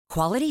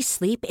Quality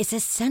sleep is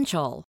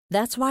essential.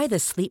 That's why the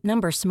Sleep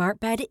Number Smart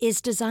Bed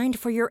is designed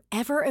for your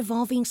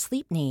ever-evolving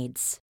sleep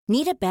needs.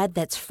 Need a bed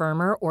that's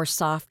firmer or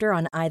softer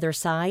on either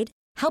side?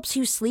 Helps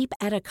you sleep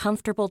at a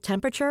comfortable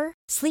temperature?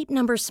 Sleep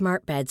Number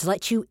Smart Beds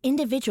let you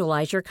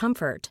individualize your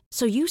comfort,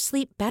 so you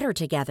sleep better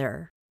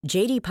together.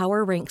 J.D.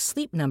 Power ranks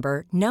Sleep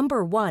Number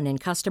 #1 in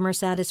customer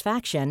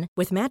satisfaction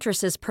with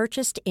mattresses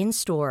purchased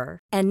in-store.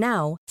 And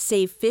now,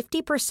 save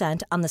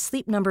 50% on the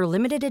Sleep Number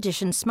Limited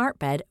Edition Smart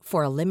Bed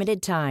for a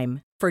limited time.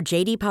 For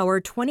J.D.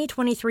 Power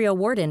 2023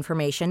 award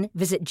information,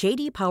 visit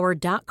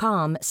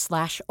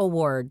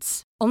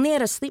jdpower.com/awards. Only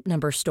at a Sleep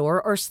Number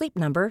store or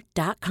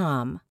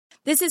sleepnumber.com.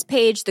 This is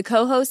Paige, the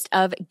co-host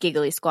of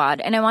Giggly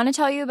Squad, and I want to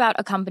tell you about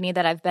a company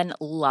that I've been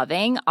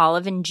loving,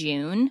 Olive &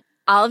 June.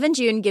 Olive &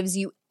 June gives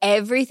you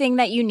everything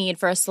that you need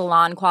for a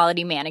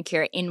salon-quality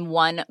manicure in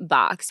one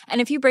box.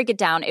 And if you break it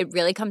down, it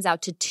really comes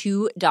out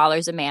to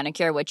 $2 a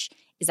manicure, which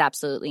is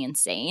absolutely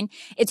insane.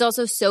 It's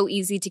also so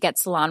easy to get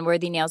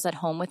salon-worthy nails at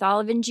home with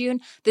Olive & June.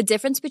 The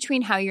difference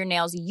between how your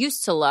nails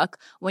used to look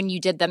when you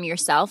did them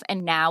yourself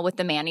and now with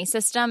the Mani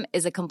system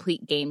is a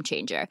complete game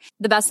changer.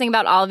 The best thing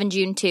about Olive &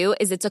 June, too,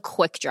 is it's a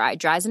quick dry.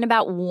 Dries in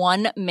about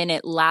 1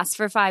 minute, lasts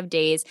for 5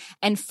 days,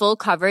 and full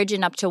coverage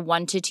in up to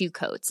 1 to 2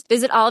 coats.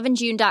 Visit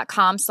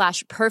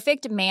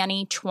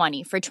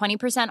oliveandjune.com/perfectmani20 for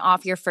 20%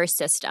 off your first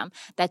system.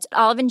 That's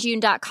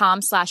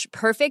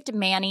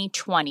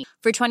oliveandjune.com/perfectmani20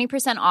 for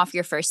 20% off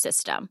your first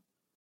system.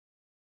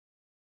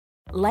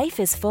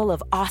 Life is full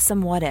of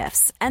awesome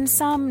what-ifs, and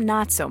some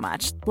not so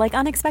much, like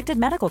unexpected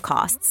medical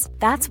costs.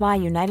 That's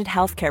why United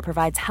Healthcare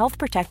provides Health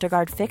Protector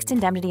Guard fixed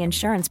indemnity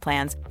insurance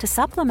plans to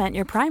supplement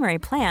your primary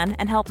plan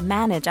and help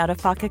manage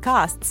out-of-pocket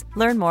costs.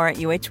 Learn more at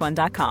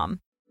uh1.com.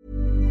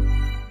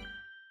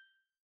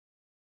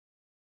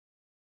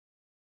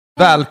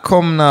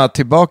 Välkomna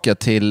tillbaka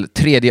till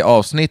 3:e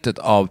avsnittet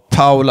av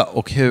Paula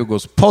och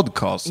Hugos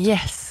podcast.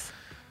 Yes.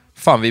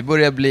 Fan, vi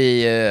börjar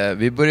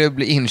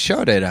bli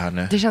inkörda i det här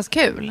nu. Det känns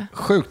kul.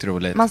 Sjukt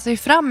roligt. Man ser ju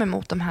fram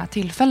emot de här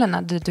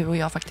tillfällena där du och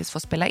jag faktiskt får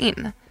spela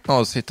in. Ja,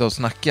 och sitta och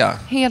snacka.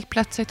 Helt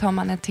plötsligt har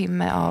man en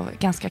timme av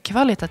ganska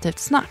kvalitativt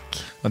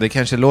snack. Och det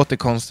kanske låter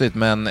konstigt,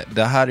 men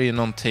det här är ju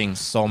någonting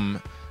som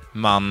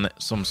man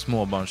som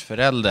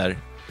småbarnsförälder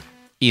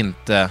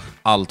inte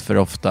allt för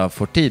ofta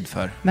får tid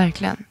för.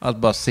 Verkligen. Att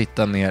bara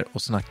sitta ner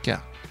och snacka.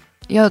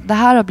 Ja, det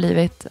här har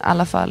blivit i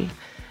alla fall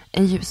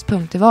en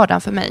ljuspunkt i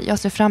vardagen för mig. Jag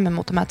ser fram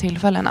emot de här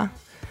tillfällena.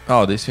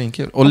 Ja, det är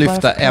svinkul. Och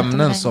lyfta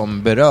ämnen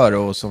som berör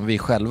och som vi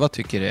själva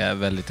tycker är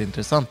väldigt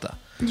intressanta.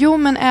 Jo,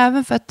 men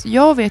även för att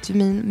jag vet ju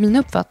mina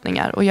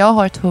uppfattningar och jag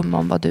har ett hum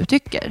om vad du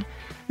tycker.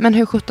 Men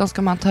hur 17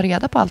 ska man ta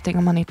reda på allting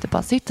om man inte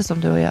bara sitter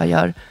som du och jag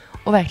gör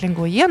och verkligen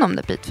gå igenom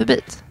det bit för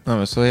bit? Ja,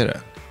 men så är det.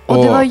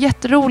 Och det var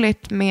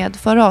jätteroligt med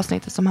förra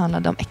avsnittet som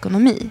handlade om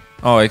ekonomi.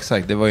 Ja,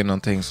 exakt. Det var ju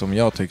någonting som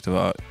jag tyckte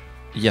var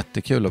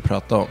jättekul att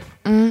prata om.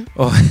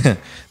 Och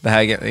det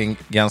här är en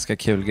ganska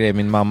kul grej.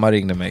 Min mamma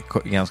ringde mig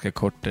ganska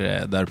kort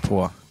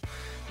därpå.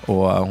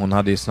 Och hon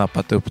hade ju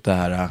snappat upp det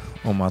här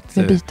om att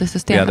vi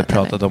hade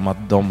pratat om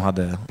att de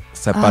hade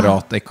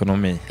separat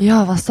ekonomi.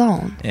 Ja, vad sa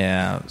hon?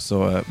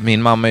 Så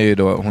min mamma är ju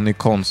då, hon är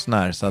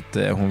konstnär, så att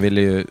hon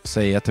ville ju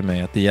säga till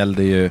mig att det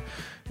gällde ju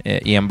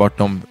enbart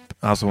de,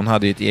 alltså hon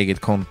hade ju ett eget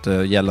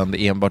konto gällande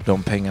enbart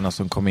de pengarna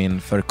som kom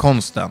in för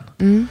konsten.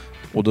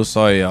 Och då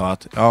sa jag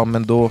att ja,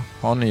 men då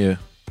har ni ju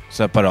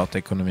separat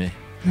ekonomi.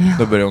 Ja.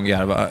 Då började hon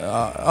garva.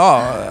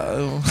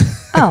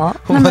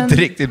 Hon var inte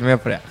riktigt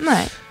med på det.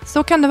 Nej,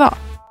 så kan det vara.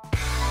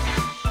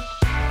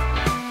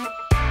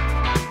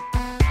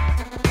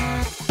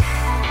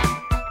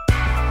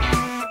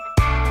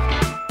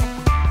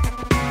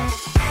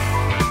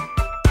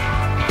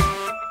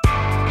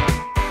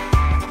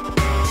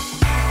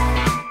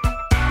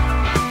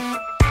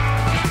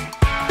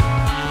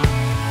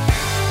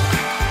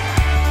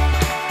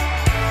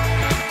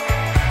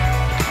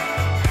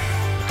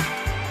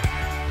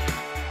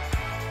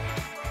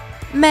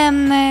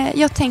 Men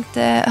jag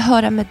tänkte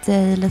höra med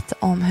dig lite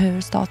om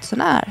hur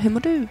statusen är. Hur mår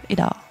du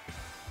idag?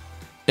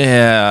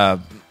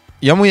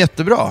 Jag mår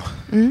jättebra.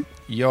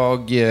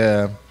 Jag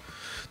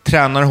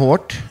tränar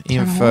hårt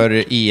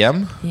inför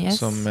EM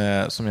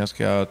som jag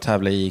ska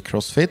tävla i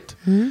CrossFit.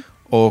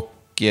 Och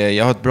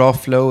jag har ett bra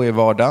flow i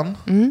vardagen.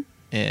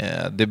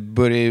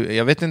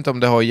 Jag vet inte om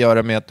det har att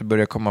göra med att det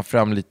börjar komma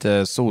fram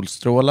lite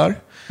solstrålar.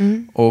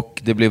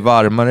 Och det blir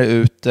varmare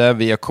ute.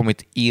 Vi har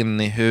kommit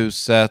in i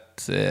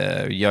huset.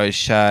 Jag är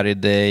kär i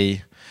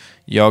dig.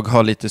 Jag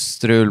har lite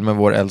strul med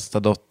vår äldsta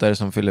dotter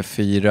som fyller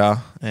 4.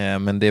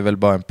 Men det är väl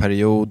bara en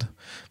period.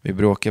 Vi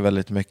bråkar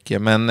väldigt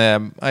mycket. Men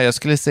jag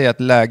skulle säga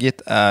att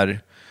läget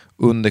är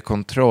under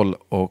kontroll.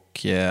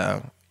 Och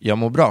jag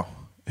mår bra.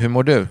 Hur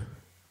mår du?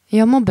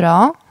 Jag mår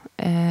bra.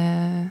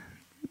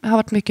 Det har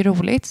varit mycket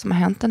roligt som har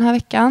hänt den här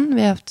veckan.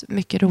 Vi har haft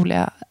mycket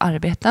roliga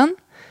arbeten.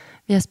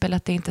 Vi har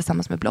spelat in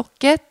tillsammans med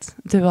Blocket.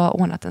 Du har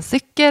ordnat en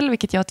cykel,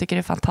 vilket jag tycker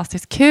är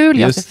fantastiskt kul.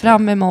 Jag ser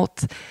fram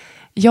emot.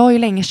 Jag har ju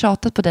länge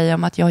tjatat på dig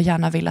om att jag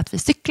gärna vill att vi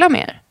cyklar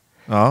mer.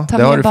 Ja, ta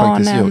det har med du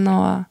faktiskt gjort.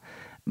 Och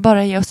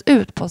bara ge oss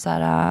ut på så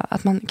här,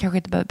 att man kanske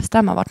inte behöver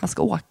bestämma vart man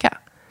ska åka.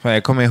 För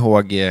jag kommer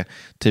ihåg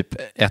typ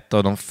ett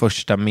av de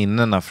första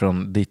minnena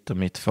från ditt och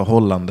mitt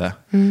förhållande.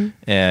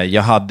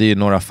 Jag hade ju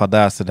några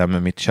fadäser där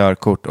med mitt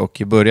körkort,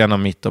 och i början av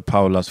mitt och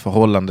Paulas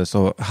förhållande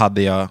så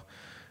hade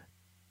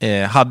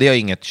jag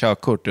inget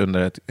körkort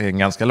under en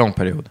ganska lång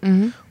period.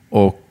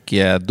 Och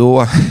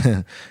då,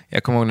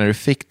 jag kommer ihåg när du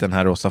fick den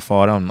här rosa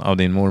faran av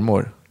din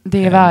mormor.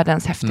 Det är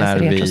världens häftigaste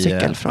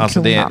retrocykel från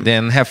Kronan. Det är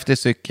en häftig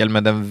cykel,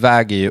 men den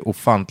väger ju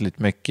ofantligt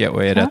mycket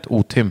och är rätt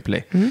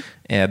otymplig.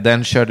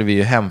 Den körde vi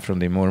ju hem från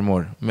din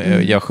mormor.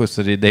 Jag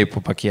skjutsade dig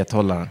på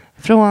pakethållaren.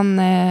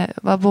 Från,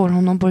 vad bor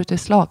hon? Hon bor ute i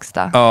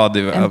Slagsta. Ja,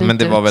 men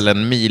det var väl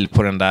en mil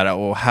på den där.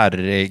 Och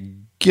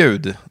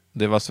herregud,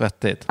 det var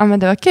svettigt. Ja, men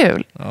det var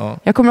kul. Ja.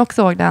 Jag kommer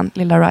också ihåg den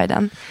lilla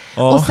riden.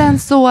 Ja. Och sen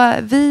så,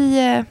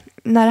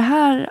 när det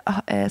här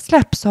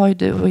släpps så har ju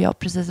du och jag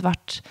precis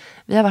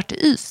vi har varit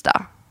i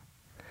Ystad.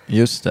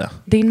 Just det.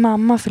 Din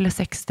mamma fyller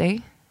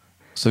 60.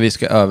 Så vi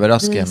ska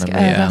överraska henne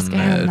med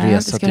en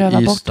resa till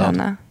Ystad. Ystad. Bort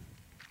henne.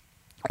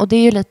 Och det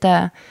är ju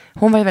lite,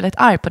 hon var ju väldigt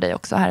arg på dig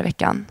också här i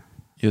veckan.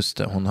 Just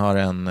det, hon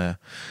har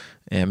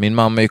min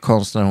mamma är ju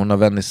konstnär, hon har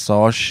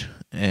vernissage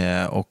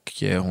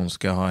och hon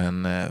ska ha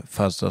en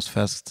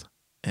födelsedagsfest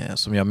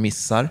som jag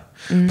missar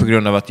på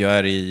grund av att jag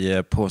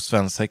är på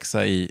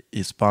svensexa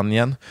i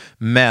Spanien.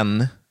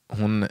 Men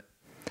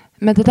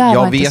det där jag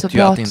var inte vet så ju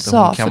bra att inte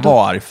hon kan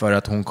vara arg, för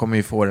att hon kommer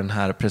ju få den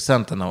här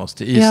presenten av oss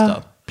till Ystad.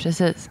 Ja,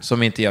 precis.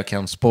 Som inte jag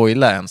kan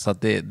spoila än. Så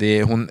att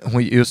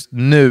hon just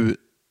nu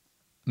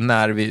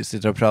när vi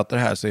sitter och pratar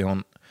här så är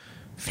hon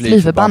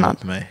flyförbannad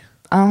på mig.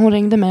 Ja, hon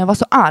ringde mig och var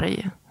så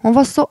arg. Hon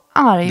var så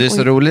arg. Det är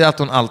så roligt att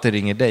hon alltid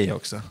ringer dig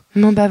också.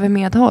 Men hon behöver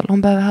medhåll,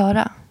 hon behöver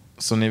höra.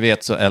 Så ni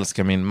vet så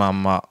älskar min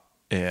mamma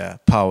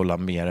Paula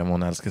mer än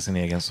hon älskar sin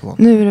egen son.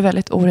 Nu är det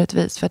väldigt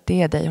orättvist för att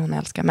det är dig hon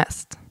älskar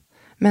mest.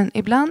 Men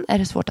ibland är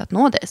det svårt att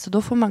nå dig, så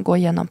då får man gå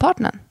igenom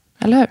partnern.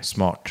 Eller hur?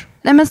 Smart.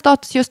 Nej, men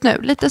status just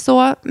nu, lite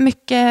så,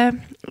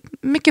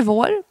 mycket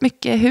vår,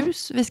 mycket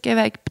hus. Vi ska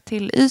iväg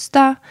till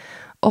Ystad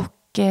och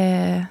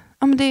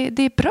men det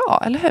är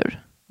bra, eller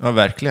hur? Ja,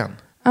 verkligen.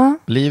 Ja.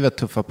 Livet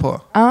tuffar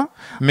på. Ja.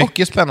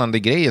 Mycket spännande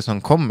grejer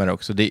som kommer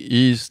också. Det är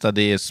Ystad,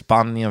 det är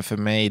Spanien för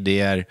mig, det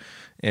är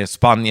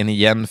Spanien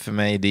igen för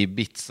mig, det är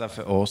Ibiza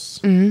för oss,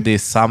 det är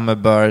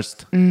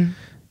Summerburst.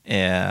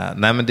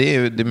 Nej, men det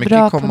är mycket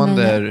bra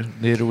kommande,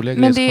 det är roliga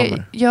grejer som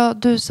kommer. Ja,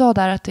 du sa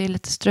där att det är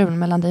lite strul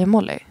mellan dig och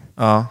Molly.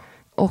 Ja.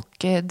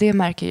 Och det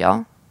märker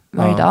jag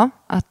varje dag,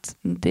 att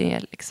det är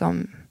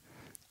liksom,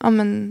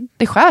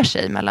 det skär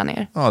sig mellan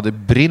er. Ja, det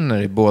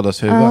brinner i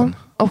bådas huvuden.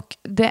 Ja. Och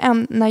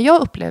när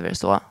jag upplever det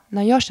så,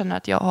 när jag känner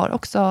att jag har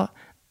också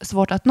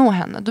svårt att nå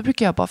henne, då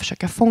brukar jag bara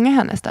försöka fånga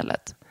henne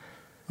istället.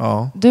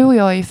 Ja. Du och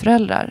jag är ju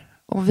föräldrar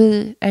och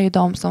vi är ju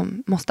de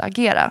som måste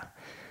agera.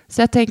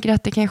 Så jag tänker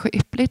att det kanske är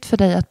yppligt för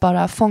dig att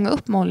bara fånga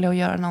upp Molly och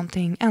göra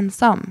någonting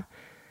ensam.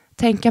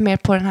 Tänka mer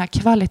på den här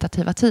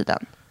kvalitativa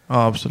tiden.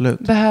 Ja, absolut.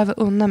 Behöver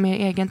unna mer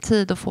egen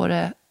tid och få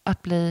det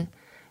att bli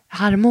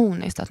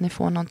harmoniskt. Att ni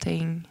får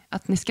någonting,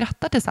 att ni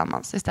skrattar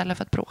tillsammans istället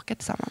för att bråka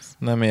tillsammans.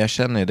 Nej, men jag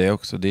känner det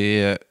också.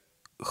 Det är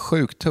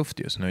sjukt tufft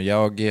just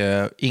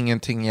nu.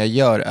 Ingenting jag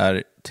gör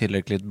är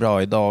tillräckligt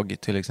bra. Idag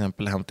till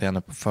exempel hämtade jag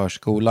henne på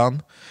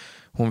förskolan.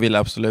 Hon ville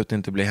absolut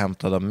inte bli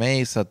hämtad av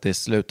mig, så att det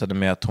slutade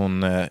med att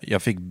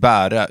jag fick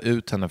bära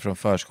ut henne från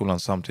förskolan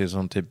samtidigt som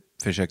hon typ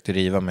försökte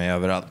riva mig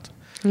överallt.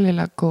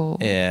 Lilla gå.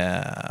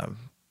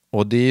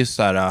 Och det är ju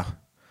så här,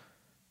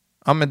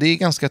 ja, men det är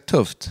ganska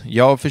tufft.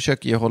 Jag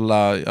försöker ju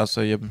hålla,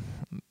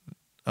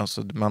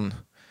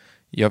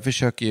 jag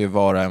försöker ju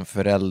vara en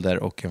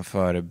förälder och en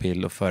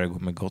förebild och föregå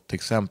med gott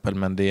exempel,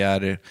 men det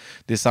är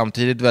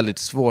samtidigt väldigt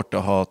svårt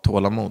att ha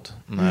tålamod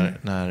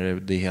när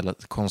det hela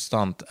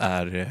konstant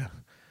är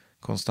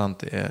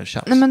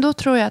tjafs. Nej, men då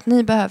tror jag att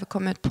ni behöver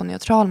komma ut på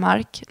neutral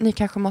mark. Ni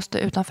kanske måste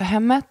utanför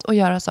hemmet och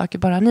göra saker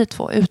bara ni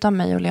två, utan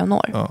mig och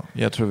Leonor. Ja,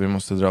 jag tror vi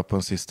måste dra på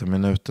en sista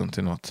minuten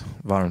till något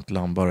varmt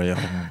lamm, bara jag.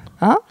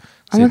 Ja,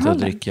 sitta och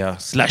dricka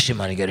slashy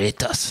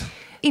margaritas.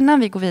 Innan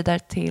vi går vidare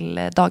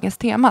till dagens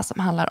tema som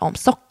handlar om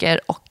socker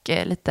och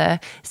lite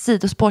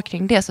sidospår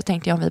kring det, så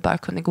tänkte jag om vi bara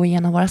kunde gå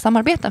igenom våra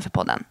samarbeten för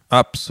podden.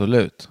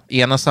 Absolut.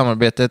 Ena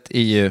samarbetet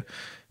är ju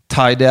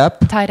Tidy-Up.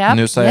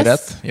 Nu sa jag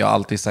rätt. Jag har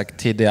alltid sagt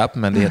Tidy-Up,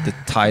 men det heter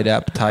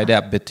Tidy-Up.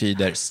 Tidy-Up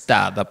betyder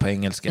städa på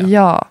engelska.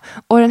 Ja,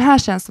 och den här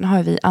tjänsten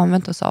har vi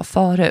använt oss av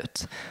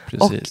förut.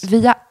 Precis. Och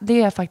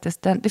det är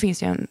faktiskt det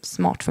finns ju en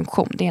smart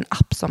funktion. Det är en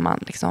app som man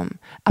liksom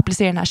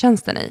applicerar den här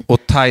tjänsten i. Och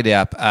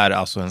Tidy-Up är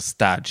alltså en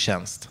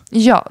städtjänst.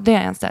 Ja, det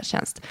är en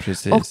städtjänst.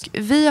 Precis. Och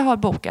vi har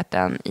bokat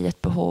den i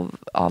ett behov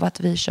av att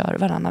vi kör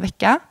varannan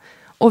vecka.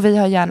 Och vi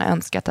har gärna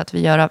önskat att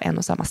vi gör av en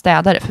och samma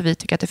städare, för vi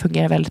tycker att det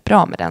fungerar väldigt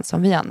bra med den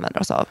som vi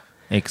använder oss av.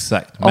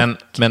 Exakt.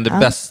 Men det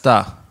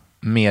bästa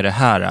med det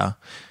här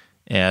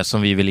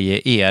som vi vill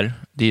ge er,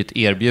 det är ett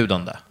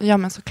erbjudande. Ja,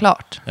 men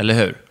såklart. Eller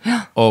hur? Ja.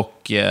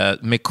 Och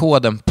med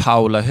koden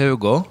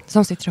PaulaHugo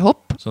som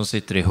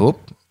sitter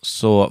ihop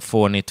så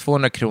får ni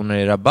 200 kronor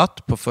i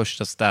rabatt på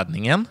första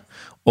städningen.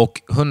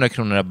 och 100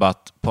 kronor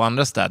rabatt på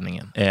andra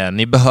städningen.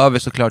 Ni behöver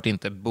såklart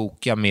inte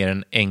boka mer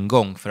än en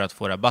gång för att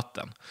få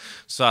rabatten.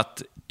 Så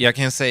att jag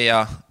kan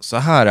säga så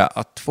här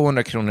att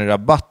 200 kronor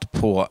rabatt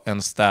på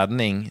en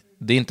städning,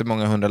 det är inte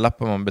många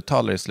hundralappar man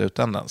betalar i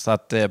slutändan. Så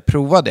att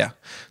prova det.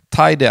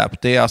 Tidy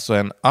App, det är alltså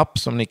en app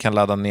som ni kan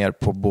ladda ner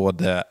på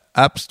både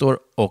App Store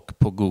och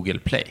på Google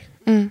Play.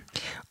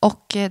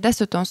 Och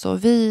dessutom så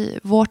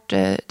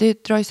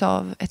det dras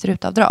av ett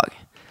rutavdrag.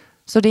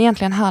 Så det är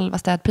egentligen halva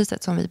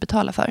städpriset som vi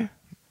betalar för.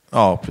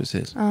 Ja,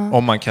 precis.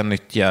 Om man kan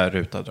nyttja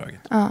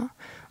rutavdraget. Ja.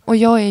 Och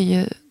jag är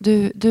ju,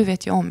 du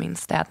vet ju om min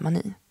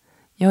städmani.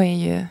 Jag är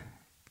ju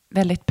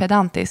väldigt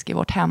pedantisk i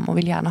vårt hem och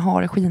vill gärna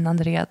ha det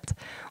skinande rent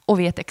och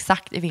vet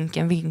exakt i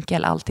vilken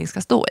vinkel allting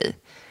ska stå i.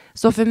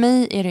 Så för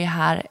mig är det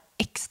här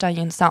extra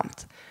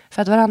gynnsamt.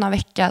 För att varannan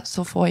vecka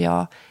så får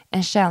jag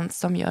en tjänst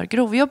som gör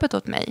grovjobbet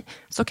åt mig.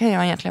 Så kan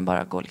jag egentligen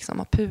bara gå liksom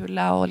och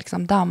pula och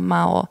liksom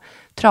damma och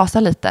trasa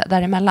lite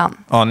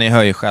däremellan. Ja, ni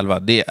hör ju själva.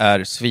 Det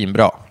är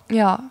svinbra.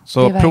 Ja,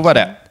 så det prova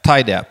det.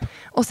 Tidy App.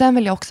 Och sen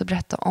vill jag också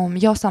berätta om,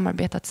 jag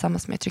samarbetar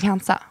tillsammans med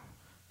Trygg-Hansa.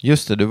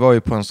 Just det, du var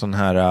ju på en sån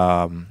här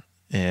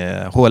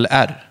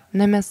HLR.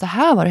 Nej men så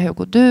här var det,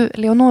 Hugo.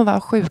 Leonor var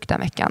sjuk den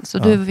veckan så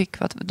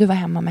du var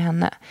hemma med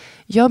henne.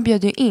 Jag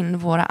bjöd ju in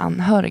våra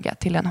anhöriga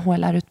till en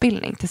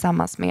HLR-utbildning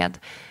tillsammans med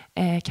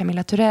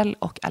Camilla Turell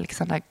och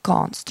Alexandra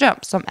Ganström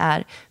som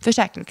är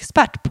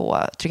försäkringsexpert på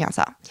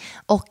Trygg-Hansa.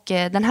 Och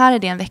den här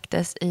idén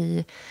väcktes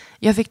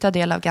jag fick ta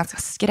del av ganska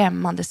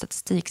skrämmande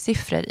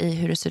statistiksiffror i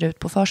hur det ser ut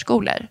på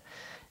förskolor.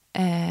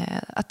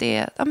 Att det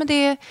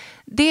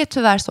är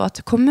tyvärr så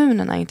att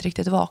kommunerna inte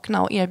riktigt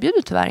vakna och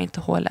erbjuder tyvärr inte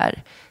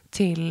HLR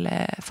till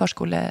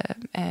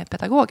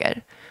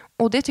förskolepedagoger.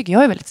 Och det tycker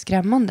jag är väldigt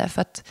skrämmande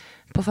för att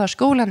på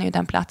förskolan är ju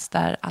den plats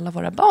där alla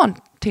våra barn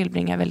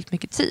tillbringar väldigt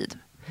mycket tid.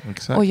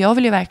 Exakt. Och jag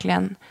vill ju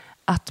verkligen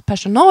att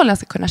personalen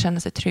ska kunna känna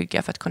sig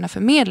trygga för att kunna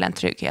förmedla en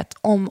trygghet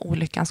om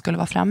olyckan skulle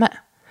vara framme.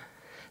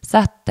 Så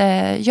att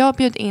jag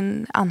bjöd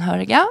in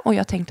anhöriga och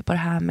jag tänkte på det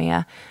här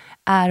med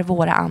är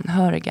våra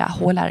anhöriga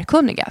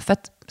HLR-kunniga? För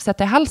att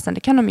sätta i halsen, det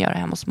kan de göra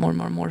hemma hos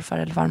mormor och morfar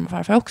eller farmor och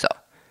farfar också.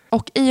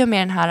 Och i och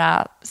med det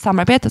här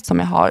samarbetet som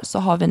jag har så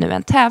har vi nu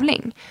en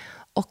tävling.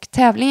 Och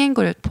tävlingen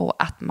går ut på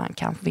att man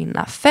kan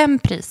vinna 5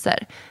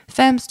 priser.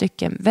 5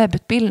 stycken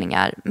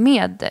webbutbildningar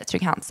med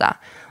Trygg-Hansa.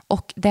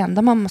 Och det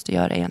enda man måste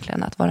göra är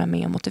egentligen att vara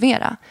med och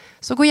motivera.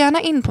 Så gå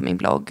gärna in på min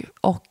blogg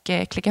och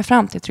klicka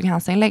fram till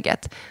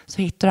Trygg-Hansa-inlägget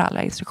så hittar du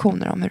alla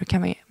instruktioner om hur du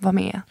kan vara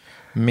med.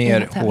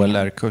 Mer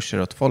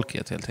HLR-kurser åt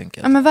folket helt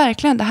enkelt. Ja men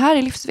verkligen, det här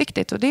är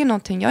livsviktigt och det är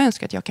någonting jag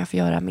önskar att jag kan få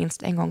göra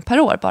minst en gång per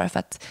år bara för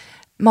att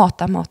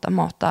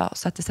mata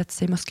så att det sätter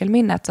sig i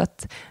muskelminnet så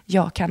att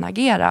jag kan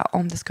agera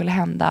om det skulle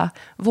hända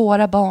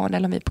våra barn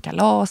eller om vi är på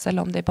kalas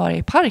eller om det bara är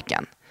i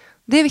parken.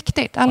 Det är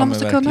viktigt, alla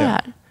måste kunna det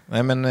här.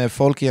 Nej, men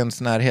folk i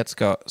ens närhet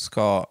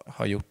ska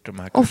ha gjort de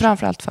här kurserna. Och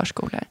framförallt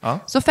förskolor. Ja.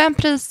 Så 5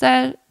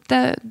 priser,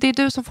 det är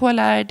du som får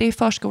HLR, det är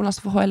förskolan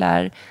som får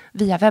HLR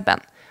via webben.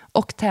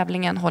 Och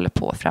tävlingen håller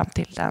på fram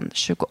till den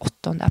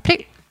 28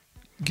 april.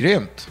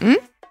 Grymt.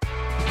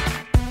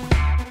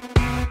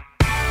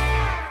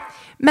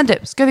 Men du,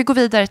 ska vi gå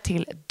vidare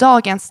till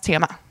dagens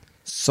tema?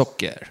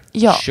 Socker.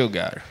 Ja.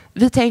 Sugar.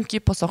 Vi tänker ju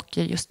på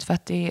socker just för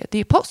att det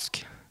är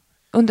påsk.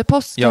 Under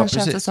påsken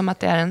känns det som att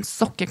det är en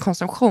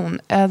sockerkonsumtion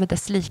över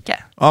dess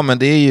like. Ja, men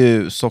det är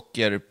ju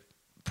socker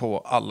på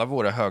alla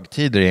våra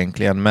högtider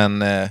egentligen.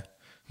 Men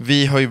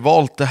vi har ju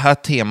valt det här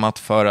temat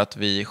för att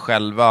vi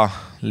själva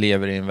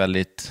lever i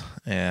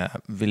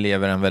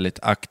en väldigt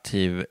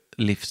aktiv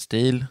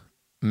livsstil.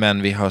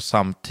 Men vi har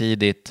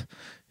samtidigt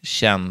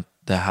känt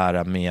det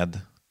här med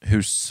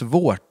hur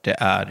svårt det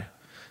är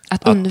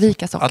att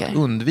undvika socker. Att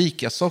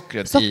undvika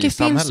sockret socker i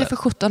samhället. Socker finns ju för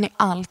 17 i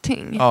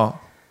allting. Ja.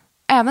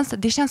 Även så,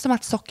 det känns som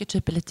att socker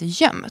typ är lite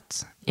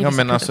gömt. Ja,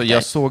 men alltså,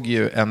 jag såg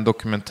ju en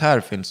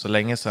dokumentärfilm så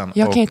länge sedan.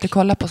 Jag kan inte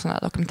kolla på sådana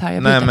dokumentärer,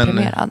 jag blir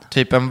deprimerad.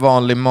 Typ en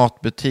vanlig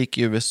matbutik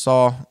i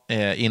USA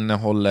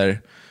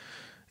innehåller,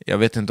 jag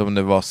vet inte om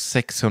det var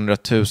 600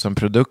 000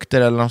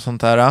 produkter eller något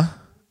sånt där.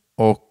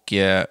 Och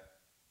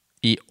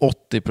i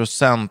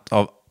 80%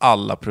 av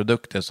alla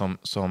produkter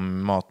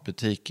som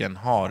matbutiken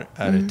har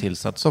är det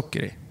tillsatt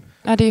socker i.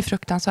 Ja, det är ju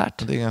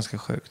fruktansvärt. Det är ganska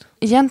sjukt.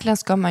 Egentligen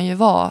ska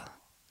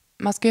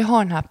man ska ju ha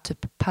den här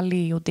typ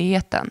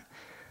paleo-dieten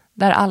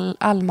där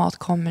all mat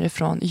kommer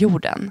ifrån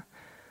jorden.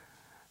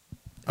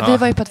 Vi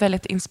var ju på ett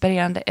väldigt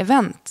inspirerande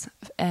event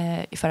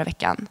i förra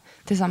veckan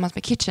tillsammans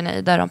med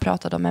KitchenAid där de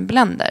pratade om en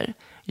blender.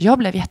 Jag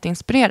blev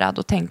jätteinspirerad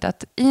och tänkte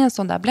att i en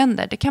sån där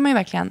blender, det kan man ju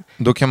verkligen...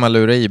 Då kan man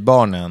lura i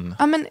barnen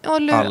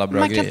alla bra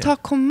man grejer. kan ta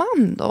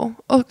kommando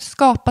och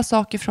skapa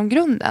saker från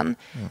grunden.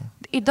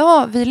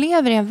 Idag, vi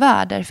lever i en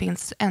värld där det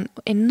finns en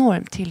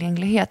enorm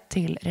tillgänglighet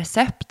till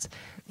recept.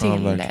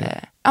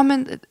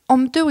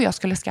 Om du och jag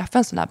skulle skaffa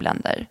en sån här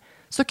blender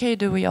så kan ju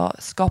du och jag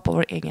skapa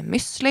vår egen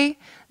müsli.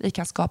 Vi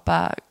kan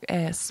skapa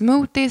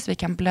smoothies, vi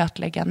kan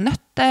blötlägga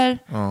nötter.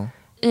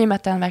 I och med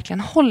att den verkligen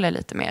håller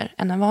lite mer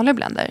än en vanlig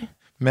blender.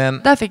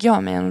 Men, där fick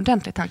jag mig en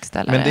ordentlig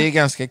tankeställare. Men det är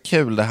ganska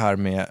kul det här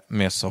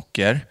med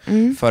socker.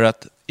 För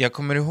att jag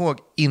kommer ihåg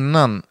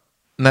innan,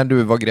 när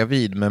du var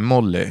gravid med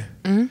Molly,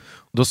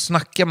 då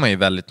snackar man ju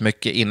väldigt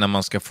mycket innan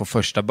man ska få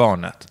första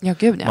barnet. Ja,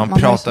 gud, ja. Man har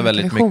pratar så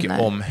väldigt visioner. mycket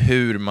om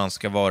hur man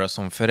ska vara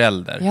som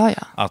förälder. Ja.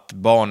 Att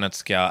barnet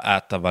ska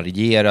äta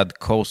varierad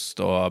kost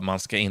och man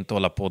ska inte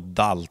hålla på och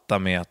dalta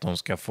med att de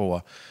ska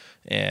få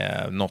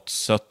något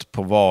sött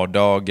på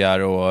vardagar.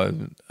 Och,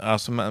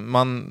 alltså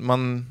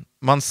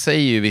man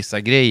säger ju vissa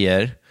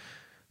grejer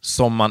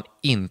som man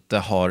inte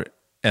har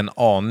en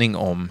aning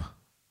om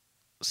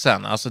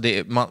sen. Alltså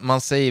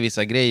man säger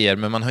vissa grejer,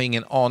 men man har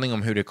ingen aning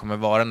om hur det kommer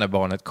vara när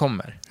barnet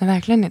kommer. Nej,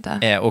 verkligen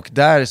inte. Och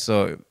där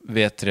så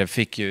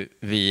fick ju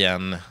vi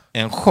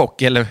en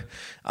chock. Eller,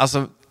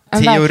 alltså,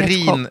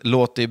 teorin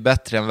låter ju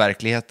bättre än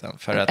verkligheten.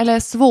 För att, eller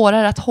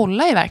svårare att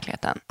hålla i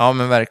verkligheten. Ja,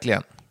 men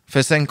verkligen.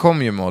 För sen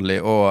kom ju Molly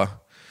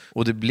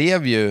och det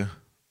blev ju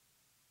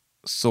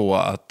så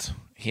att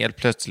helt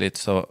plötsligt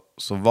så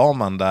var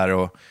man där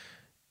och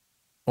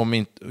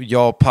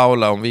jag och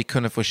Paula, om vi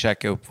kunde få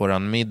käka upp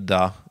våran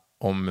middag,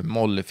 om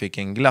Molly fick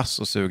en glass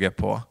att suga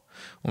på,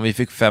 om vi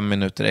fick 5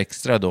 minuter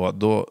extra då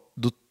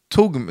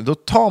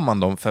tar man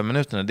de 5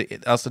 minuterna.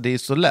 Det är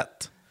så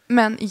lätt.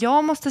 Men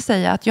jag måste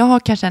säga att jag har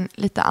kanske en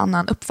lite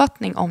annan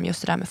uppfattning om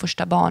just det där med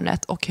första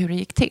barnet och hur det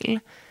gick till.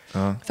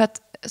 Ja. För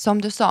att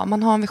som du sa,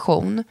 man har en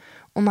vision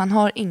och man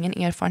har ingen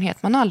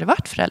erfarenhet. Man har aldrig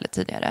varit förälder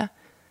tidigare.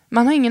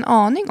 Man har ingen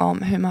aning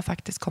om hur man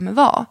faktiskt kommer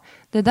vara.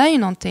 Det där är ju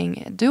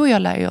någonting, du och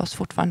jag lär ju oss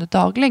fortfarande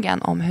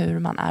dagligen om hur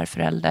man är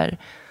förälder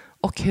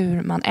och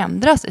hur man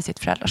ändras i sitt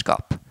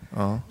föräldraskap.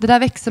 Ja. Det där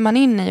växer man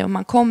in i och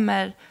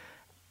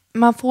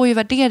man får ju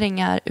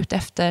värderingar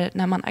utefter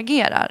när man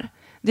agerar.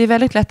 Det är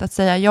väldigt lätt att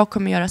säga jag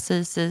kommer göra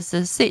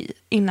si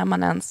innan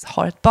man ens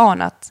har ett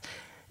barn.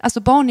 Alltså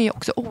barn är ju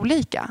också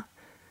olika.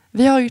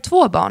 Vi har ju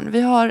 2 barn.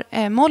 Vi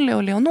har Molly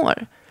och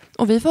Leonor.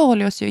 Och vi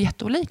förhåller oss ju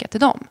jätteolika till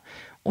dem.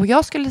 Och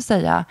jag skulle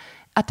säga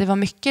att det var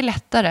mycket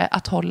lättare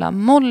att hålla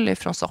Molly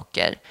från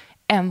socker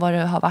än vad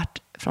det har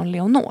varit från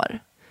Leonor.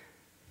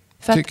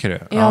 Tycker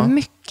du? Ja,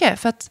 mycket.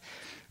 För att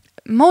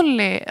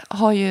Molly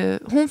har ju,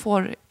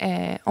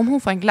 om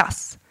hon får en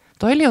glass,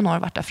 då har Leonor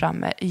varit där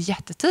framme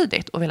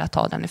jättetidigt och velat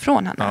ta den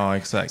ifrån henne. Ja,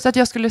 exakt. Så att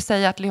jag skulle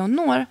säga att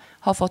Leonor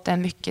har fått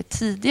en mycket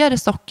tidigare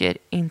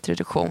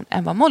sockerintroduktion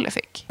än vad Molly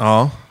fick.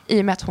 Ja.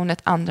 I och med att hon är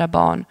ett andra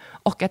barn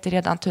och att det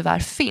redan tyvärr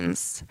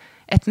finns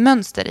ett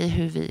mönster i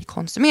hur vi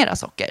konsumerar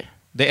socker.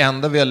 Det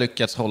enda vi har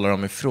lyckats hålla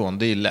dem ifrån,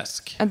 det är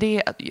läsk.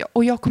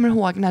 Och jag kommer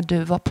ihåg när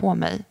du var på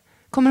mig.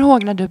 Kommer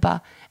ihåg när du bara,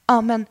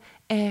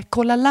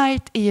 Cola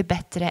Light är ju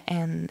bättre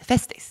än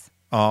Festis.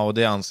 Ja, och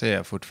det anser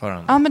jag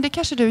fortfarande. Ja, men det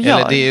kanske du gör.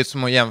 Eller det är ju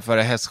som att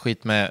jämföra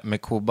hästskit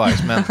med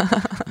kobajs, men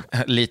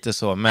lite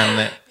så.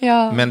 Men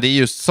det är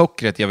just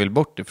sockret jag vill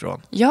bort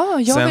ifrån. Ja,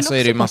 jag sen vill så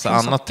är det ju massa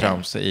annat socker.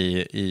 trams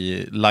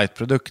i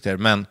lightprodukter.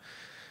 Men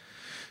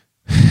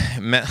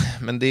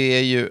det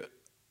är ju,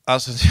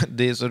 alltså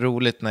det är så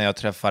roligt när jag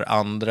träffar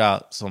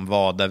andra som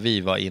var där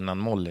vi var innan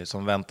Molly,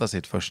 som väntar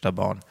sitt första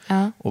barn.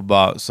 Ja. Och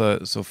bara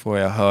så får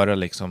jag höra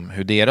liksom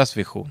hur deras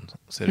vision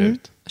ser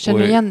ut. Känner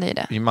du igen dig i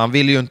det? Man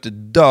vill ju inte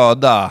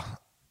döda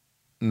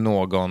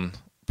någon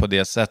på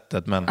det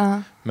sättet,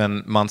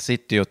 men man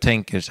sitter ju och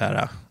tänker så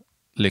här,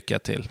 lycka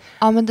till.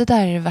 Ja, men det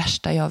där är det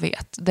värsta jag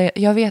vet.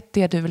 Jag vet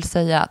det du vill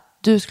säga.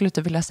 Du skulle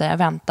inte vilja säga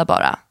vänta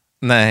bara.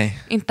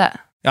 Nej. Inte?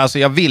 Alltså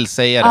jag vill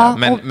säga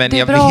det, men det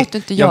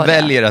är jag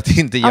väljer att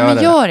inte göra det. Ja,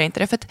 men gör inte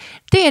det, för att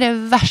det är det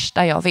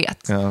värsta jag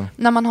vet. Ja.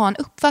 När man har en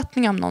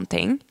uppfattning om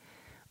någonting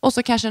och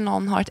så kanske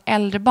någon har ett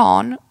äldre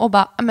barn och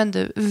bara, men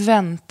du,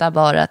 vänta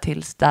bara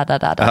tills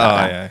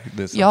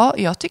Ja,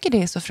 jag tycker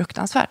det är så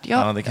fruktansvärt.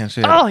 Det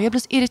kanske är. Jag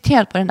blir så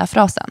irriterad på den där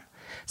frasen.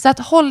 Så att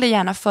håll dig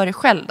gärna för dig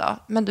själv då,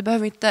 men du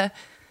behöver inte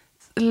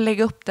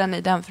lägga upp den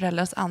i den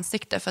förälderns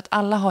ansikte, för att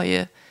alla har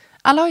ju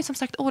som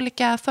sagt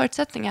olika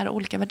förutsättningar och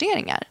olika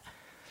värderingar.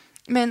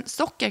 Men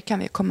socker kan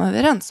vi komma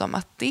överens om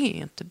att det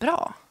är inte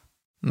bra.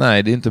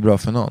 Nej, det är inte bra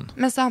för någon.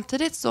 Men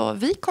samtidigt så,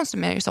 vi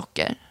konsumerar ju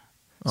socker.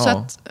 Ja. Så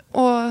att,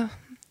 och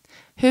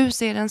hur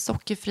ser en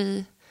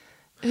sockerfri...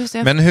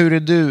 Men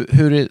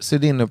hur ser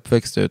din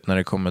uppväxt ut när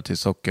det kommer till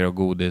socker och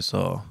godis?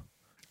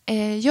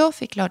 Jag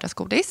fick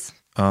lördagsgodis.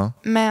 Ja.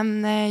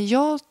 Men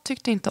jag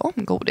tyckte inte om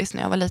godis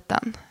när jag var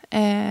liten.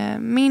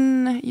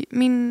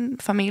 Min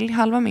familj,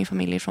 halva min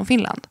familj är från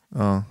Finland.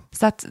 Ja.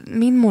 Så att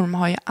min mormor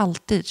har ju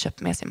alltid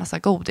köpt med sig massa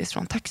godis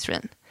från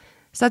taxfree.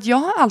 Så att jag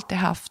har alltid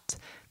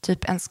haft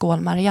typ en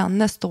skål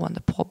Marianne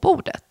stående på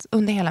bordet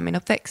under hela min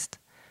uppväxt.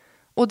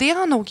 Och det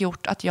har nog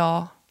gjort att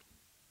jag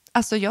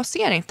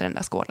ser inte den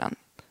där skålen.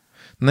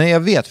 Nej, jag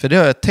vet, för det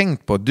har jag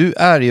tänkt på. Du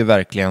är ju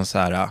verkligen så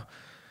här,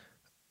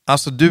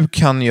 alltså du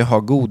kan ju ha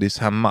godis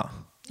hemma.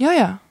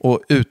 Ja.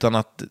 Och utan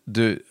att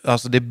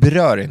det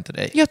berör inte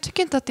dig. Jag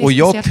tycker inte att det är och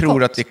jag speciellt tror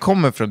gott. Att det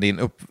kommer från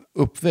din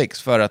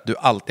uppväxt för att du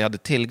alltid hade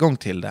tillgång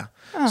till det.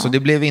 Ja. Så det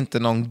blev inte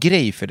någon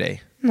grej för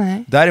dig.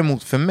 Nej.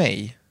 Däremot för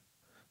mig,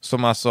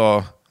 som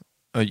alltså,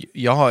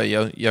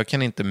 jag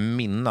kan inte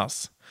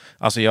minnas.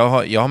 Alltså jag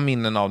har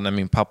minnen av när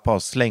min pappa har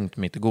slängt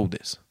mitt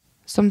godis.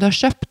 Som du har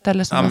köpt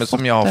eller som du har fått?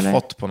 Som jag har eller?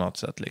 fått på något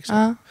sätt liksom.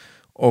 Ja.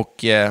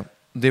 Och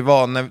det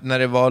var när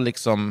det var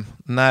liksom,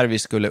 när vi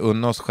skulle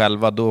unna oss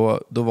själva, då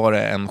var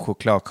det en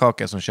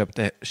chokladkaka som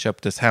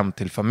köptes hem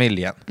till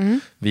familjen.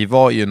 Vi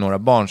var ju några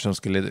barn som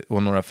skulle,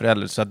 och några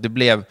föräldrar, så att det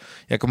blev,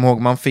 jag kommer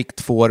ihåg, man fick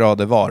 2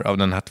 rader var av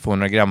den här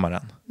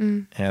 200-grammaren.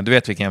 Du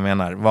vet vilken jag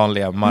menar,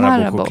 vanliga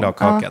Marabou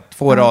chokladkaka.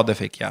 2 rader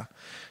fick jag.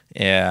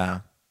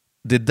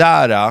 Det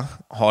där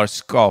har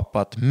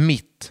skapat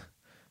mitt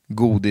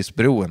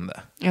godisberoende.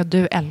 Ja,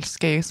 du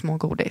älskar ju små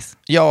godis.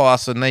 Ja,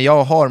 alltså när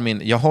jag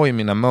har ju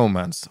mina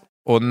moments.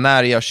 Och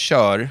när jag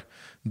kör,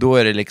 då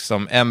är det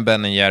liksom en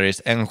Ben &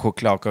 Jerrys, en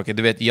chokladkaka.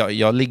 Du vet,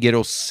 jag ligger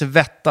och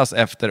svettas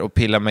efter och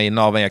pillar mig i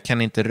naveln. Jag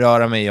kan inte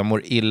röra mig, jag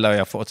mår illa och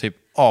jag får typ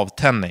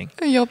avtändning.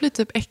 Jag blir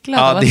typ äcklad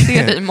av att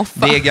se dig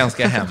moffa. Det är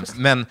ganska hemskt.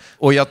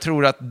 Och jag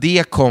tror att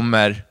det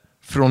kommer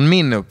från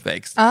min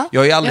uppväxt.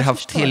 Jag har ju aldrig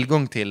haft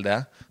tillgång till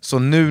det. Så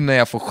nu när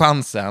jag får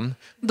chansen,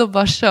 då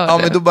bara kör du. Ja,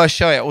 men då bara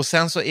kör jag. Och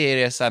sen så är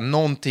det så här,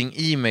 någonting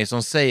i mig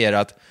som säger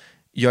att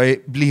jag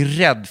blir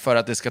rädd för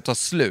att det ska ta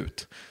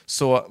slut.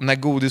 Så när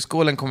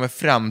godisskålen kommer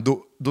fram,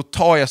 då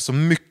tar jag så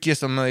mycket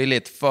som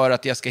möjligt för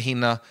att jag ska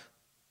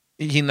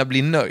hinna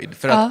bli nöjd.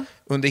 För att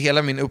under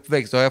hela min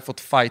uppväxt har jag fått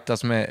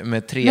fightas med 3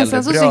 äldre bröder. Men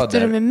sen så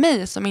sitter du med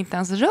mig som inte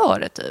ens rör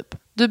det typ.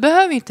 Du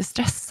behöver inte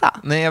stressa.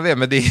 Nej, jag vet,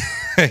 men det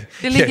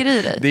ligger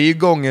i dig. Det är ju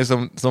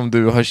gånger som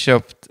du har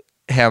köpt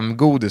hem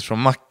godis från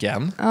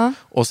macken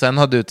och sen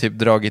har du typ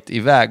dragit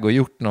iväg och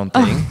gjort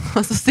någonting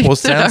och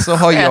sen så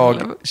har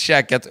jag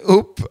käkat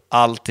upp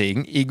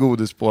allting i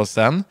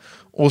godispåsen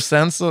och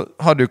sen så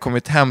har du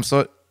kommit hem,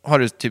 så har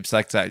du typ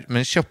sagt så här,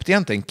 men köpte jag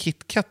inte en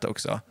KitKat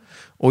också?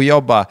 Och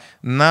jag bara,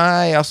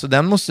 nej, alltså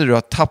den måste du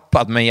ha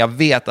tappat, men jag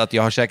vet att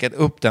jag har käkat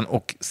upp den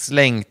och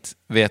slängt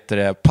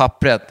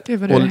pappret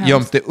och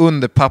gömt det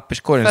under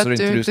papperskorgen så att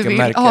du ska märka det.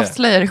 För att du vill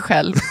avslöja dig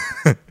själv.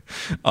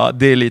 Ja,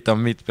 det är lite av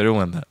mitt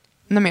beroende.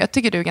 Nej, men jag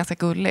tycker du är ganska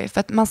gullig. För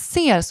att man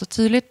ser så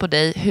tydligt på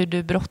dig hur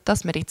du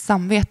brottas med ditt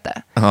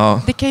samvete.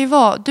 Ja. Det kan ju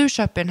vara, du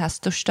köper den här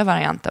största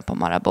varianten på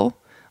Marabou.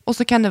 Och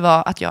så kan det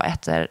vara att jag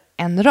äter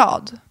en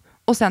rad.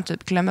 Och sen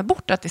typ glömmer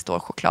bort att det står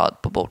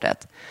choklad på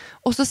bordet.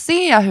 Och så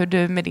ser jag hur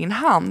du med din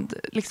hand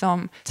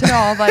liksom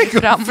travar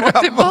fram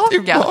och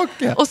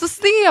tillbaka. Och så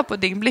ser jag på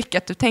din blick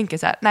att du tänker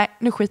så här,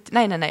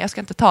 nej, jag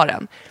ska inte ta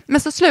den.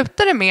 Men så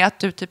slutar det med att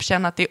du typ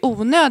känner att det är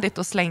onödigt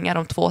att slänga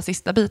de 2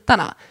 sista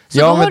bitarna. Så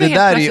ja, men det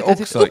där är ju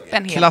också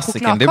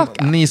klassiken.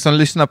 Ni som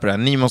lyssnar på det här,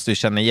 ni måste ju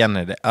känna igen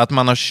det. Att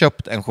man har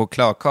köpt en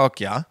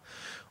chokladkaka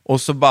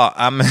och så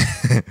bara,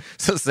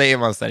 så säger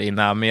man så här,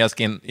 nej, men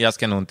jag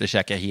ska nog inte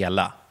käka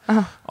hela.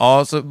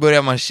 Ja, så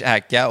börjar man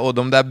käka och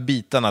de där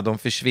bitarna, de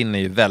försvinner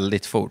ju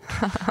väldigt fort.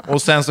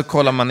 Och sen så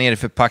kollar man ner i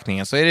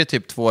förpackningen, så är det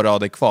typ 2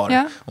 rader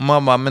kvar. Och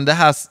man bara, men det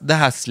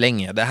här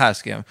slänger jag, det här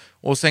ska jag.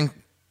 Och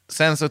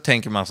sen så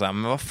tänker man så här,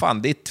 men vad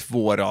fan, det är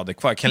 2 rader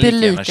kvar, jag kan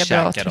lika gärna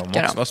käka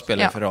dem också, vad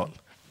spelar det för roll?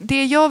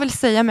 Det jag vill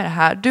säga med det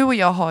här, du och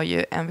jag har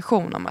ju en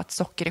vision om att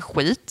socker är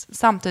skit,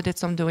 samtidigt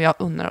som du och jag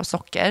unnar oss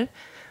socker.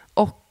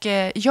 Och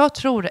jag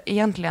tror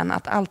egentligen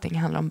att allting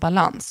handlar om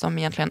balans, som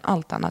egentligen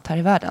allt annat här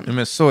i världen.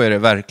 Men så är det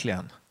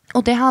verkligen.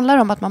 Och det handlar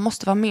om att man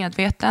måste vara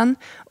medveten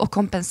och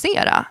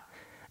kompensera.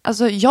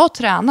 Alltså jag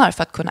tränar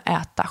för att kunna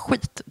äta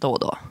skit då och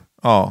då.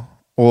 Ja,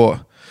 och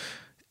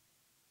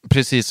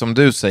precis som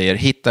du säger,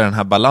 hitta den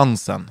här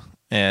balansen.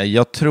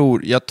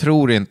 Jag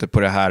tror inte på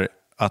det här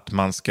att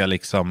man ska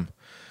liksom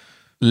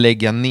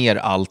lägga ner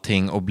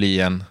allting och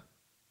bli en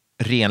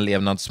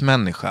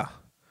renlevnadsmänniska.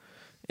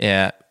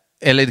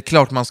 Eller det är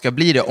klart man ska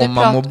bli det om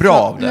man mår bra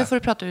av det. Nu får du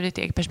prata ur ditt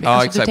eget perspektiv. Ja,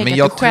 alltså, exakt. Men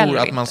jag tror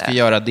att man ska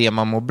göra det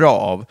man mår bra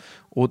av.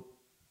 Och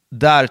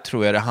där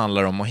tror jag det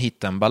handlar om att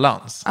hitta en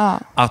balans.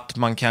 Att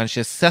man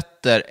kanske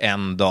sätter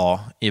en dag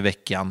i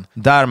veckan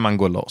där man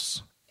går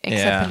loss.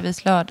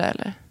 Exempelvis lördag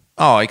eller?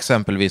 Ja,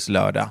 exempelvis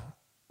lördag.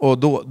 Och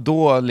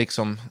då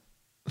liksom,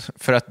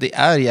 för att det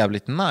är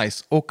jävligt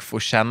nice och få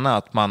känna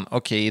att man,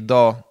 okej,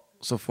 idag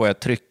så får jag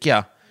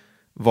trycka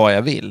vad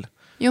jag vill.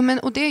 Jo, men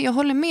och jag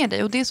håller med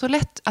dig. Och det är så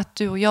lätt att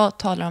du och jag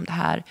talar om det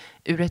här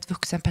ur ett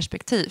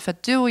vuxenperspektiv. För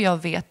att du och jag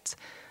vet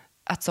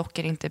att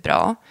socker inte är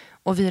bra.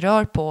 Och vi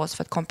rör på oss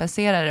för att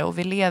kompensera det. Och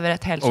vi lever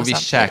ett hälsosamt liv. Och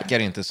vi käkar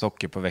inte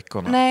socker på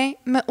veckorna. Nej,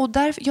 men och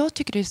därför, jag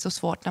tycker det är så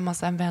svårt när man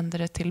sedan vänder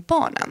det till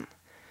barnen.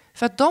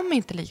 För att de är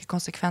inte lika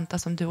konsekventa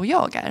som du och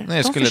jag är.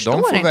 Nej, skulle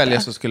de få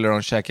välja så skulle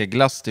de käka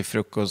glass till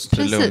frukost,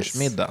 till lunch,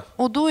 middag.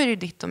 Och då är det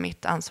ditt och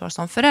mitt ansvar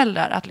som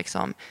föräldrar att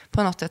liksom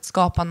på något sätt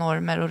skapa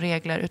normer och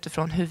regler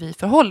utifrån hur vi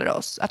förhåller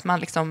oss. Att man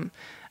liksom,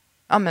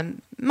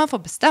 man får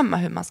bestämma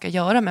hur man ska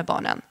göra med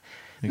barnen.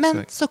 Exakt.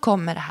 Men så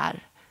kommer det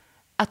här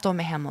att de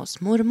är hemma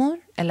hos mormor,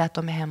 eller att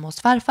de är hemma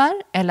hos farfar,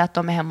 eller att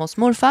de är hemma hos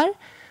morfar.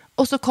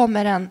 Och så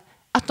kommer den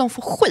att de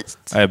får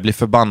skit. Jag blir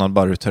förbannad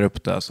bara du tar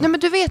upp det. Alltså. Nej, men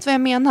du vet vad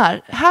jag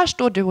menar. Här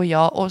står du och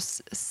jag och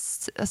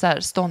så här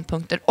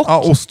ståndpunkter.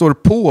 Och står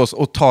på oss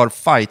och tar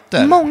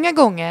fighter. Många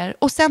gånger.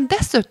 Och sen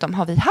dessutom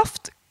har vi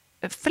haft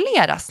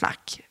flera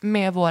snack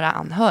med våra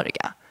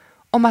anhöriga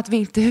om att vi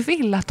inte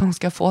vill att de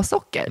ska få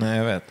socker. Nej,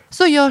 jag vet.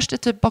 Så görs det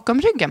typ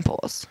bakom ryggen på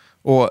oss.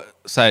 Och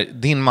så här,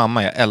 din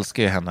mamma, jag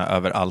älskar ju henne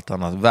över allt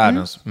annat.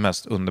 Världens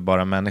mest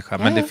underbara människa.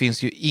 Men det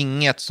finns ju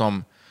inget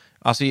som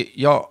Alltså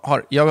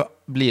jag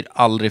blir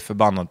aldrig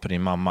förbannad på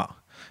din mamma.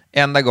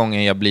 Enda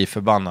gången jag blir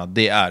förbannad,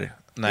 det är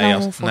när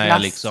hon får jag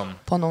glass liksom...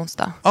 på en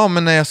onsdag. Ja,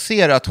 men när jag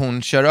ser att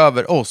hon kör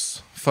över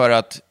oss för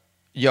att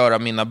göra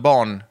mina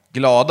barn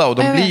glada. Och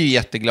de blir ju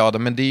jätteglada,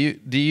 men det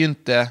är ju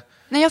inte...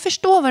 Nej, jag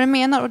förstår vad du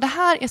menar och det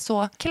här är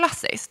så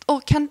klassiskt.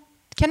 Och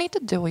kan inte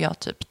du och jag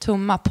typ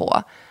tumma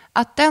på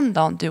att den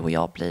dagen du och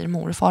jag blir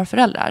mor- och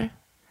farföräldrar,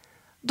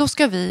 då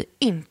ska vi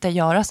inte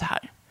göra så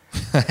här.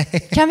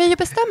 Kan vi ju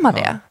bestämma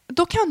det?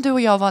 Då kan du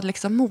och jag vara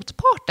liksom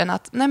motparten.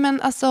 Att nej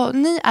men alltså,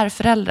 ni är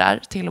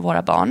föräldrar till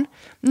våra barn.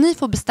 Ni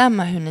får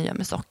bestämma hur ni gör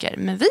med socker.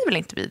 Men vi vill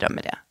inte bidra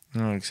med det.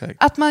 Ja, exakt.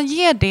 Att man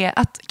ger det,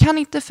 kan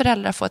inte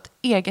föräldrar få ett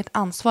eget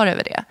ansvar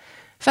över det?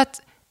 För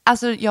att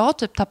alltså, jag har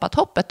typ tappat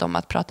hoppet om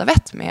att prata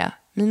vett med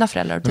mina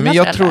föräldrar och dina men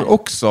jag föräldrar. tror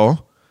också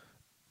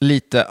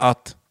lite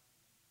att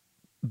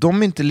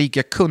de är inte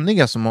lika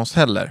kunniga som oss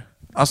heller.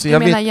 Alltså,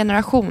 jag menar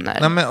generationer.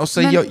 Nej, men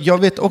också, jag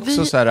vet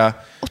också så här...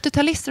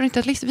 80-talister och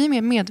 90-talister, vi är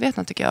mer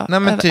medvetna tycker jag. Nej,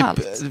 men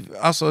överallt. typ,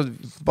 alltså,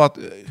 bara att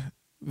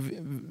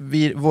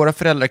våra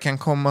föräldrar kan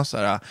komma så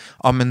här,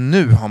 ja men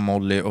nu har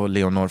Molly och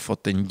Leonor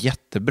fått en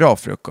jättebra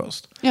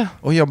frukost. Ja.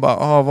 Och jag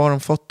bara, vad har de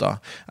fått då?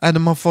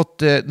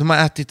 De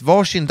har ätit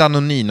varsin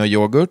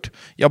Danonino-yoghurt.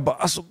 Jag bara,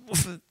 alltså...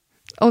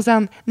 Och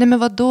sen, nej men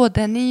vadå,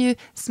 den är ju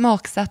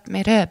smaksatt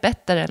med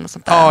rödbetor eller något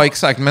sånt där. Ja,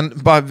 exakt.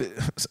 Men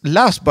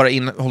läs bara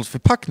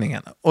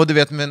innehållsförpackningen. Och du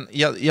vet, men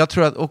jag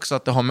tror att också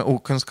att det har med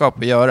okunskap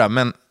att göra.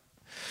 Men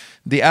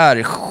det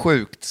är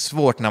sjukt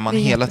svårt när man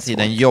hela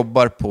tiden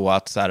jobbar på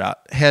att så här,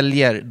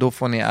 helger, då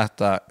får ni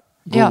äta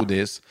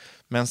godis. Ja.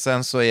 Men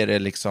sen så är det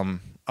liksom...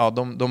 Ja,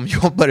 de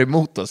jobbar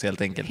emot oss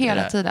helt enkelt.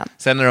 Hela tiden.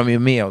 Sen är de ju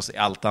med oss i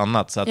allt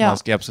annat. Så att man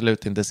ska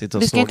absolut inte sitta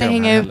och såga dem. Vi ska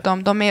inte hänga ut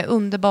dem. De är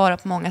underbara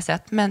på många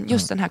sätt. Men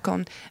just den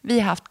här vi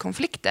har haft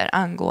konflikter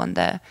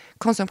angående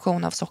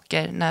konsumtion av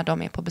socker när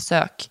de är på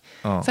besök.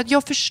 Ja. För att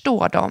jag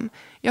förstår dem.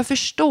 Jag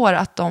förstår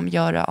att de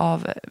gör det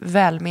av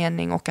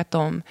välmening och att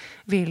de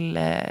vill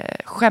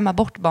skämma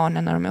bort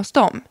barnen när de är hos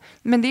dem.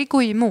 Men det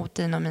går ju emot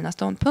dina och mina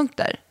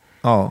ståndpunkter.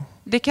 Ja.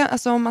 Det kan,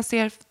 alltså, om man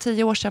ser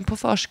 10 år sedan på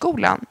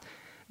förskolan.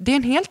 Det är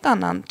en helt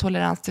annan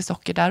tolerans till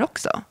socker där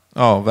också.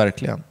 Ja,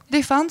 verkligen.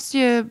 Det fanns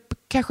ju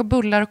kanske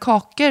bullar och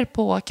kakor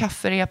på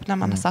kafferep när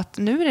man har satt.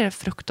 Nu är det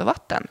frukt och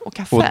vatten och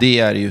kaffe. Och det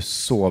är ju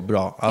så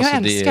bra. Alltså, jag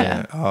älskar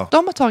det. Ja.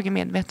 De har tagit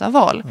medvetna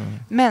val.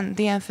 Men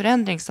det är en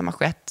förändring som har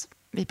skett,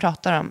 vi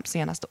pratar om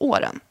senaste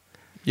åren.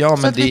 Ja,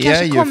 men det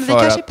är ju för vi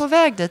kanske är på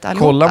väg dit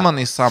allihopa. Kollar man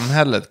i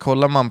samhället,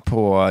 kollar man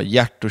på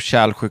hjärt- och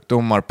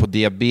kärlsjukdomar, på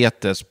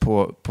diabetes,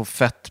 på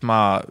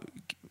fetma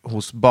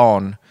hos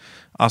barn.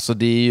 Alltså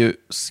det är ju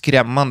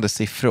skrämmande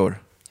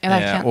siffror.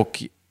 Ja,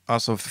 och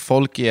alltså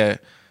folk är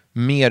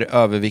mer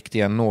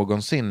överviktiga än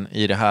någonsin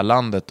i det här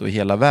landet och i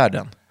hela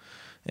världen.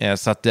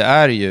 Så att det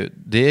är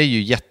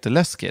ju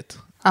jätteläskigt.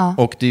 Ja.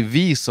 Och det är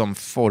vi som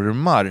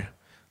formar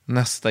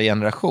nästa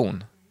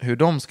generation, hur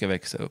de ska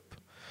växa upp.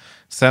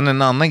 Sen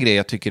en annan grej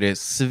jag tycker är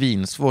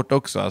svinsvårt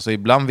också. Alltså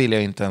ibland vill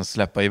jag inte ens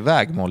släppa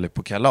iväg Molly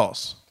på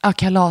kalas. Ja,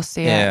 kalas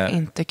är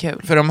inte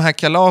kul. För de här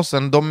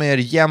kalasen, de är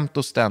jämt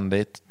och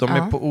ständigt. De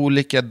är på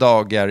olika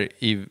dagar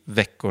i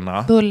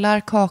veckorna. Bullar,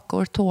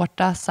 kakor,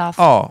 tårta, saft.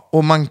 Ja,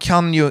 och man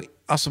kan ju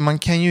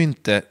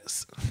inte...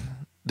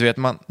 Du vet,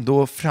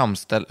 då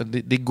framställer...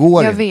 Det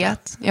går inte.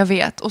 Jag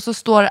vet. Och så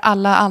står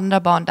alla andra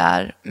barn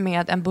där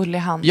med en bulle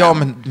i handen. Ja,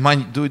 men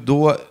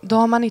då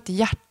har man inte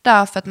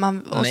hjärta för att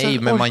man... Nej,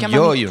 men man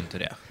gör ju inte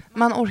det.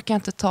 Man orkar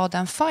inte ta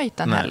den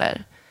fighten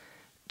heller.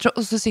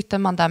 Och så sitter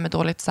man där med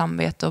dåligt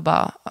samvete och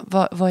bara,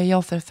 vad är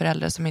jag för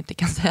förälder som inte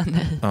kan säga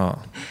nej? Ja.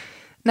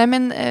 Nej,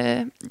 men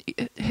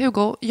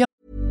Hugo...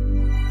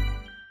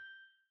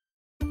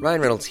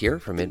 Ryan Reynolds here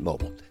from Mint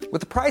Mobile. With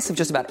the price of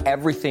just about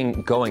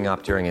everything going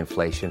up during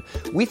inflation,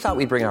 we thought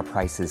we'd bring our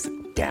prices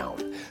down.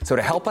 So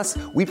to help us,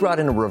 we brought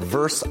in a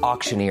reverse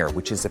auctioneer,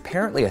 which is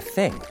apparently a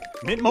thing.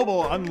 Mint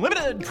Mobile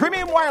Unlimited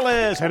Premium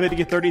Wireless. How to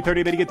get 30,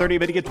 30, bit to get 30,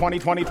 bit to get 20,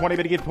 20, 20,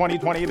 bit to get 20,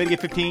 20, bit to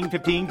get 15,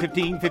 15,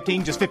 15,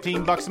 15, just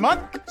 $15 a month?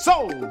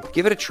 Sold!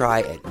 Give it a try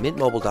at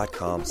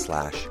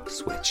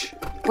mintmobile.com/switch.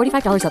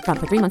 $45 up front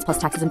for 3 months plus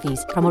taxes and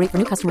fees. Promo rate for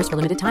new customers for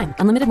limited time.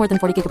 Unlimited more than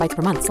 40 gigabytes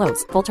per month.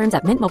 Slows full terms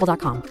at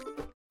mintmobile.com.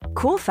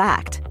 Cool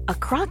fact, a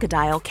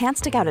crocodile can't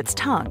stick out its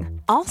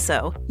tongue.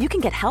 Also, you can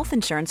get health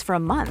insurance for a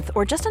month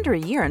or just under a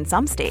year in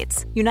some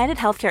states. United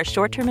Healthcare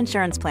short-term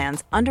insurance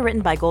plans,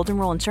 underwritten by Golden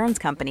Rule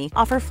Insurance Company,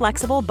 offer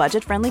flexible,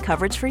 budget-friendly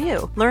coverage for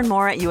you. Learn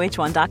more at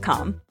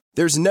uh1.com.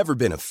 There's never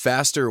been a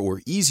faster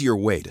or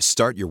easier way to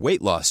start your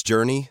weight loss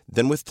journey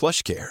than with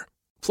PlushCare.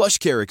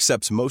 PlushCare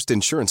accepts most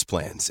insurance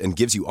plans and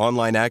gives you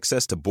online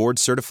access to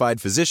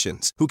board-certified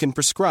physicians who can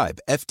prescribe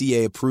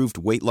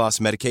FDA-approved weight loss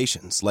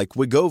medications like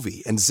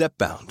Wegovy and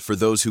Zepbound for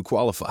those who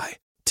qualify.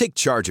 Take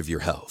charge of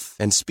your health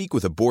and speak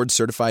with a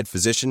board-certified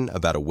physician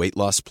about a weight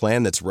loss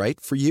plan that's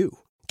right for you.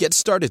 Get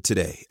started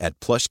today at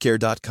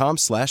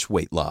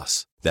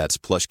plushcare.com/weightloss.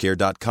 That's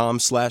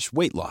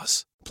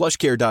plushcare.com/weightloss.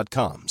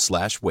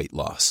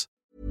 plushcare.com/weightloss.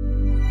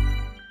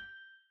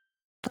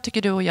 Jag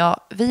tycker du och jag,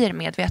 vi är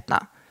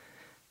medvetna.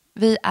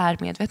 Vi är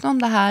medvetna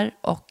om det här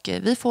och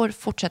vi får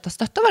fortsätta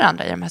stötta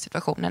varandra i de här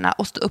situationerna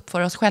och stå upp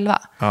för oss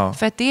själva. Ja.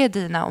 För att det är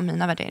dina och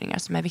mina värderingar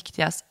som är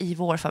viktigast i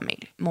vår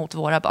familj mot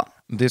våra barn.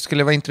 Det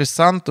skulle vara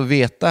intressant att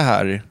veta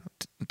här,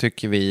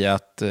 tycker vi,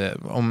 att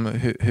om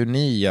hur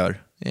ni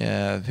gör.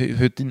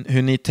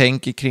 Hur ni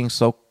tänker kring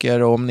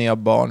socker, och om ni har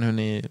barn, hur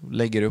ni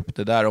lägger upp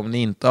det där. Om ni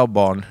inte har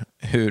barn,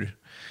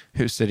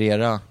 hur ser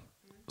era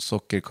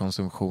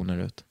sockerkonsumtioner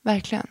ut?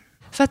 Verkligen.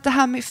 För att det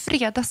här med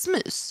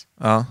fredagsmys,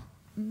 Ja.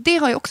 det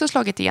har ju också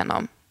slagit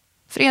igenom.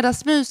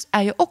 Fredagsmys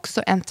är ju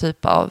också en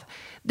typ av,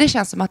 det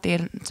känns som att det är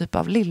en typ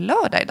av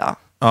lillördag idag.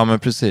 Ja, men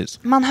precis.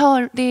 Man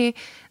hör, det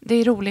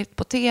är roligt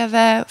på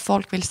tv,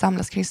 folk vill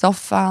samlas kring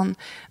soffan,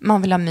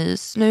 man vill ha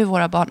mys. Nu är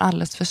våra barn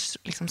alldeles för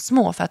liksom,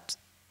 små för att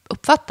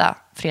uppfatta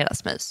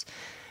fredagsmys.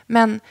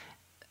 Men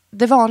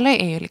det vanliga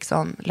är ju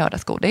liksom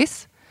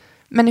lördagsgodis.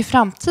 Men i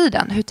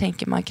framtiden, hur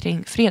tänker man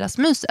kring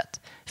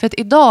fredagsmyset? För att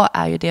idag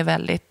är ju det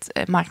väldigt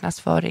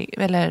marknadsföring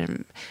eller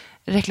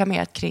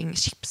reklamerat kring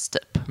chips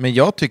typ. Men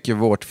jag tycker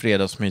vårt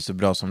fredagsmys är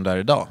bra som det är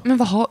idag. Men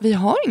vi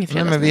har ingen fredagsmys.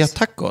 Nej, men vi har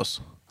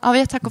tacos. Ja, vi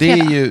har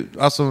tacofredag. Det är ju,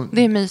 alltså,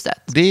 det är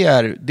myset. Det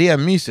är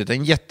mysigt.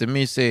 En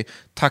jättemysig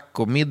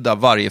tacomiddag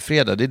varje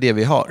fredag. Det är det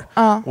vi har.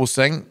 Ja. Och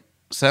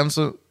sen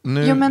så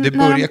nu, det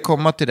börjar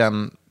komma till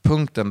den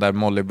punkten där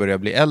Molly börjar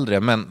bli äldre.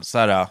 Men så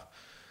här,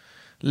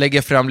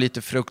 lägga fram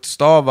lite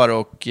fruktstavar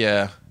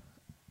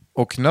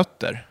och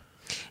nötter.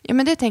 Ja,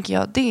 men det tänker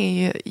jag, det är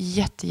ju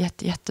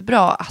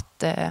jättebra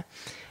att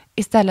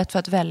istället för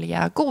att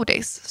välja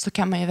godis så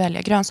kan man ju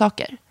välja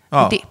grönsaker.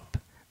 Ja. Dipp.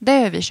 Det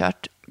har vi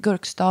kört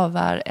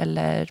gurkstavar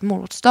eller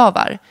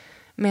morotstavar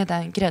med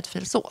en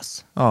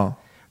gräddfilsås. Ja.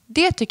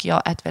 Det tycker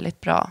jag är ett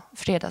väldigt bra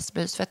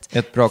fredagsmys. För att,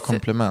 ett bra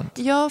komplement.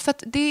 Ja, för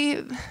att det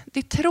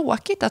är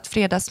tråkigt att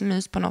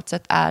fredagsmys på något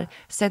sätt är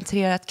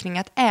centrerat kring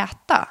att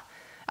äta.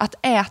 Att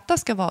äta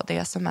ska vara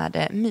det som är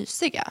det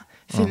mysiga.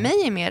 För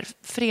mig är mer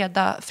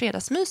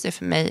fredagsmys är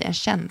för mig en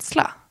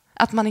känsla.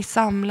 Att man är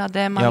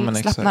samlade, man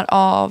slappnar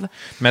av.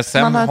 Men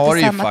sen har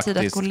det ju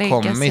faktiskt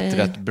kommit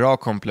rätt bra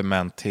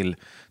komplement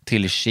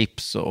till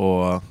chips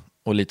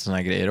och lite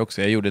såna grejer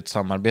också. Jag gjorde ett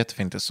samarbete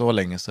för inte så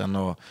länge sedan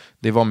och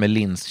det var med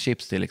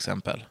linschips till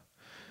exempel.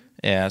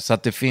 Så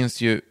att det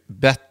finns ju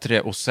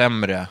bättre och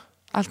sämre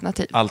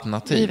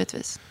alternativ.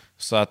 Givetvis.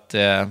 Så att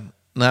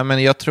nej,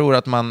 men jag tror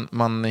att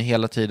man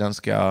hela tiden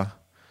ska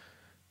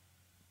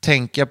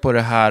tänka på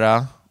det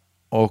här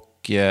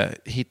och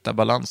hitta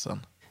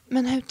balansen.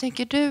 Men hur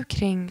tänker du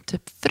kring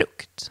typ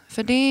frukt?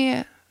 För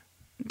det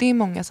är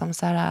många som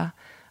så här,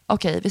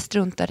 okej, vi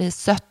struntar i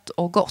sött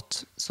och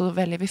gott, så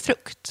väljer vi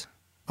frukt.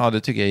 Ja,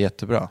 det tycker jag är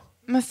jättebra.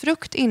 Men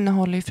frukt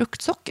innehåller ju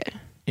fruktsocker.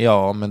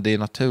 Ja, men det är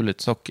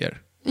naturligt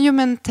socker. Jo,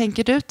 men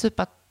tänker du typ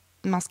att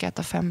man ska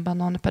äta 5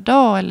 bananer per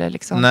dag eller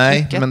liksom?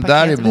 Nej, men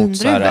däremot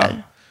så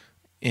här,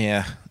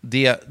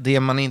 det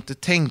man inte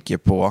tänker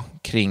på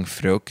kring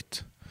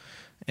frukt,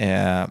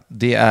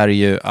 det är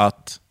ju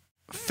att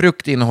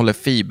frukt innehåller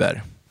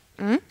fiber.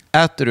 Mm.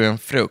 Äter du en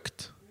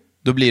frukt,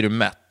 då blir du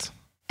mätt.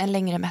 En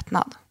längre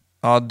mättnad.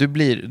 Ja,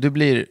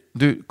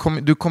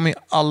 du kommer ju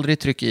aldrig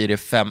trycka i dig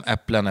 5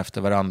 äpplen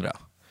efter varandra.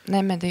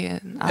 Nej, men det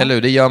ja. Eller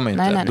hur, det gör man ju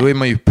inte. Nej. Då är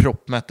man ju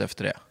proppmätt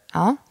efter det.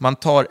 Ja. Man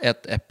tar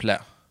ett äpple.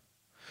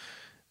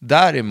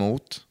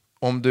 Däremot,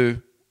 om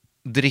du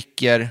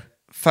dricker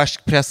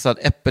färskpressad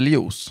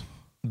äppeljuice,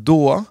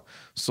 då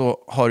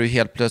så har du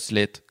helt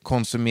plötsligt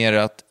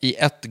konsumerat i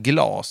ett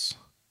glas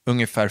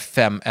ungefär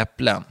 5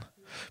 äpplen.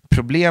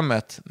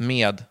 Problemet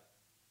med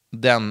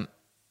den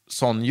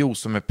sån juice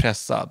som är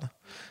pressad,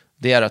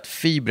 det är att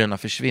fibrerna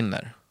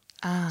försvinner.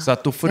 Så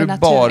att då får du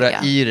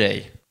bara i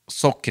dig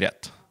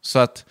sockret. Så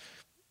att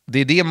det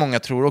är det många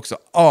tror också.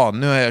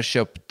 Nu har jag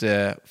köpt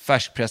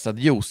färskpressad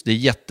juice. Det är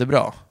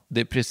jättebra.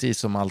 Det är precis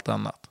som allt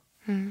annat.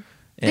 Mm.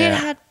 Det är det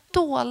här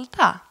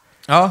dolda.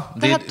 Ja,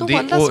 det här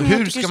dolda och som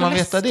hur ska man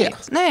veta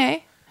det?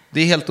 Nej.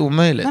 Det är helt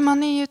omöjligt. Men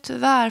man är ju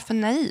tyvärr för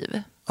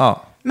naiv.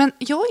 Ja. Men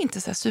jag är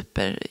inte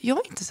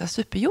så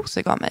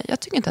superjuicig av mig. Jag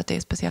tycker inte att det är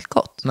speciellt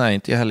gott. Nej,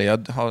 inte jag heller.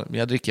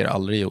 Jag dricker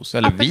aldrig juice.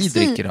 Eller vi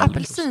dricker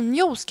aldrig juice.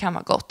 Apelsinjuice kan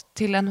vara gott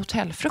till en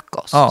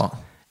hotellfrukost. Ja.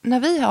 När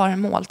vi har en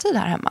måltid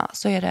här hemma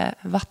så är det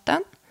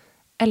vatten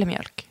eller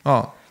mjölk.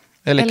 Ja,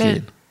 eller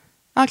clean.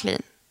 Ja,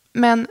 clean.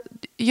 Men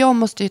jag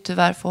måste ju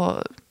tyvärr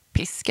få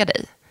piska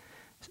dig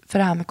för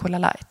det här med Cola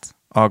Light.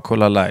 Ja,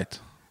 Cola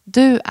Light.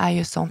 Du är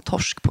ju sån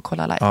torsk på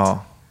Cola Light.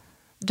 Ja.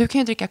 Du kan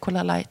ju dricka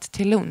Cola Light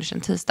till lunch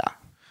en tisdag.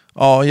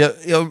 Ja,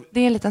 det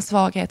är en liten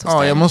svaghet hos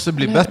dig. Ja, jag måste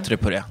bli bättre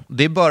på det.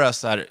 Det är bara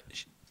så här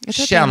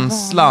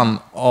känslan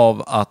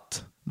av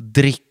att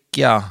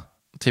dricka,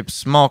 typ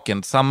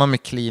smaken, samma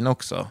med clean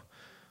också.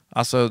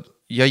 Alltså,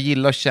 jag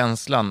gillar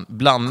känslan,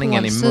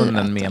 blandningen kolsyrat, i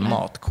munnen med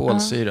mat,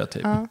 kolsyra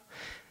typ. Ja.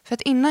 För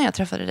att innan jag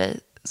träffade dig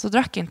så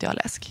drack inte jag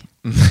läsk.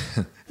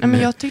 Nej, men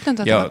jag tyckte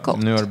inte att det var gott.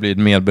 Nu har du blivit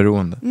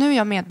medberoende. Nu är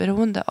jag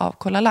medberoende av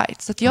Cola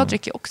Light, så att jag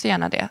dricker också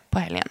gärna det på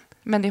helgen.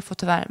 Men det får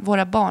tyvärr,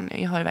 våra barn,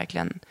 jag har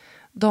verkligen,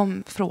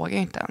 de frågar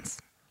inte ens.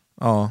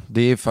 Ja,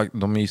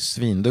 de är ju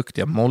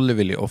svinduktiga. Molly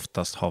vill ju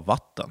oftast ha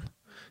vatten.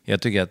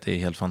 Jag tycker att det är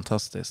helt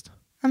fantastiskt.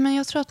 Ja, men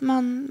jag tror att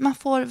man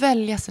får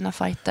välja sina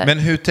fighter. Men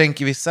hur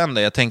tänker vi sen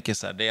då? Jag tänker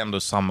så här, det är ändå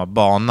samma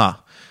bana.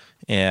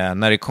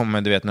 När det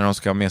kommer, du vet, när de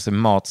ska ha med sig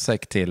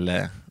matsäck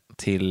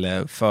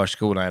till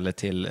förskolan eller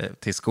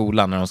till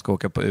skolan när de ska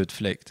åka på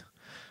utflykt.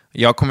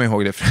 Jag kommer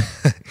ihåg det.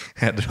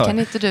 Kan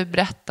inte du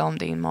berätta om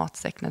din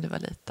matsäck när du var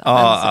liten?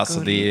 Ja, alltså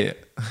det är...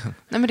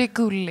 Nej, men det är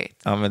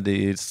gulligt. Ja, men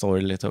det är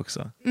sorgligt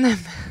också. Nej,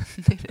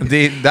 men Det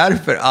är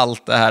därför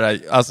allt det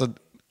här... Alltså,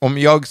 om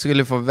jag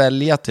skulle få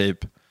välja typ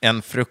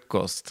en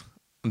frukost,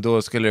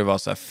 då skulle det vara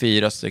så här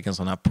 4 stycken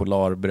sådana här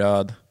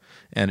polarbröd,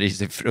 en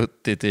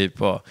risifrutti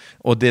typ.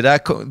 Och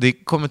det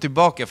kommer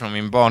tillbaka från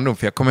min barndom,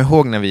 för jag kommer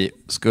ihåg när vi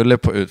skulle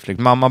på utflykt.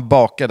 Mamma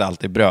bakade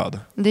alltid bröd.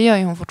 det gör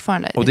ju hon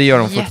fortfarande. Och det gör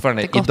hon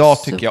fortfarande.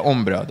 Idag tycker jag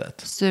om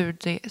brödet.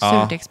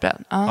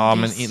 Surdegsbröd. Ja,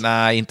 men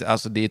nej, inte,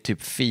 alltså det är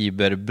typ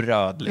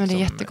fiberbröd. Liksom. Men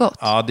det är jättegott.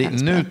 Ja,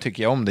 nu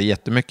tycker jag om det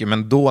jättemycket.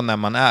 Men då när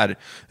man är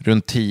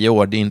runt 10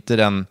 år, det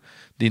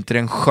är inte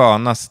den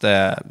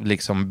skönaste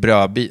liksom,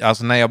 brödbit.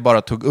 Alltså när jag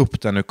bara tog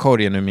upp den ur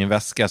korgen ur min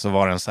väska så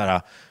var den så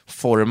här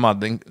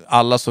formad.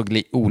 Alla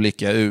såg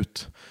olika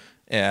ut.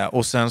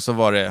 Och sen så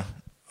var det...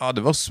 Ja,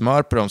 det var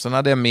smör på dem. Sen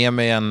hade jag med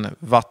mig en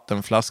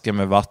vattenflaska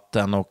med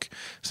vatten. Och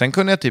sen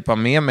kunde jag typ ha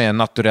med mig en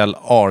naturell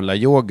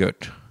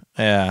Arla-yoghurt.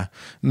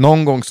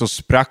 Någon gång så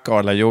sprack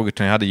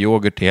Arla-yoghurten. Jag hade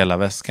yoghurt i hela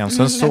väskan.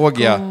 Sen såg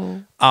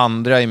jag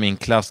andra i min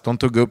klass. De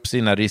tog upp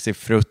sina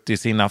risifrutti,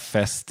 sina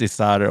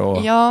festisar.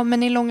 Och... Ja,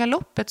 men i långa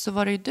loppet så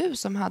var det ju du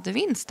som hade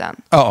vinsten.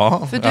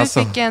 Ja,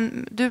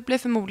 För du blev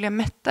förmodligen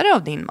mättare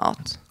av din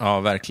mat. Ja,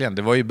 verkligen.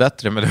 Det var ju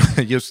bättre, men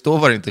just då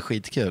var det inte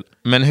skitkul.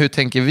 Men hur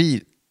tänker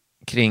vi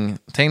kring...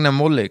 Tänk när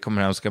Molly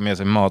kommer hem och ska med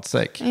sig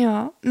matsäck.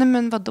 Ja, nej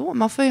men vadå?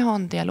 Man får ju ha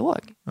en dialog.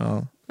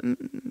 Ja.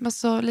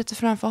 Alltså lite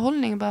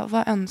framförhållning. Bara,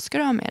 vad önskar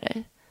du ha med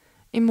dig?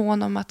 I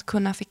mån om att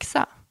kunna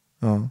fixa.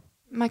 Ja.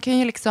 Man kan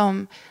ju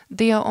liksom...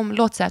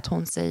 låt säga att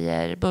hon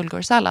säger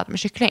bulgursallad med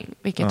kyckling.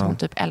 Vilket hon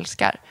typ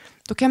älskar.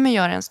 Då kan man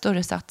göra en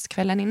större sats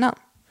kvällen innan.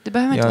 Det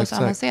behöver inte vara så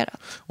avancerat.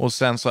 Och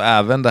sen så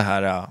även det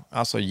här...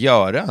 Alltså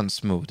göra en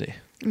smoothie.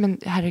 Men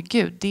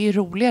herregud, det är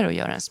roligare att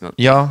göra en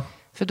smoothie. Ja.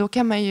 För då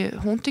kan man ju...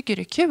 Hon tycker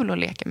det är kul att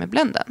leka med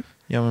blenden.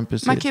 Ja, men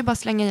precis. Man kan ju bara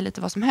slänga i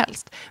lite vad som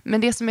helst.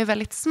 Men det som är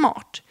väldigt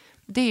smart,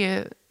 det är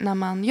ju när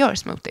man gör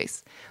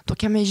smoothies. Då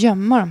kan man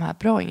gömma de här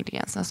bra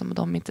ingredienserna som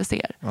de inte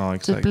ser. Ja,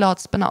 exakt. Typ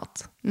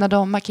bladspenat.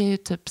 Man kan ju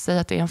typ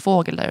säga att det är en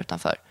fågel där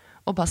utanför.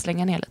 Och bara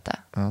slänga ner lite.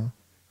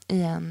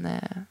 I en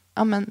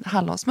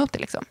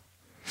hallonsmoothie liksom.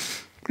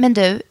 Men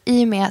du,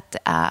 i och med att det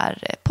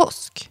är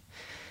påsk.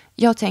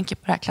 Jag tänker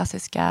på det här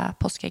klassiska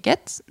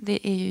påskägget.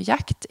 Det är ju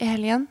jakt i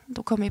helgen.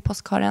 Då kommer ju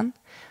påskharen.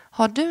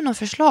 Har du någon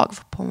förslag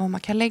på vad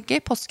man kan lägga i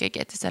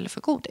påskägget istället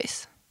för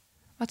godis?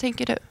 Vad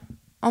tänker du?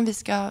 Om vi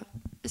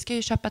ska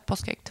ju köpa ett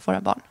påskägg till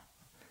våra barn.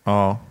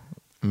 Ja,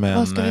 men...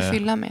 Vad ska vi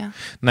fylla med?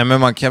 Nej, men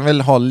man kan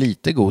väl ha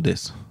lite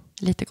godis.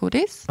 Lite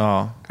godis?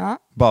 Ja.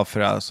 Bara för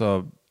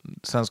alltså...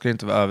 Sen ska det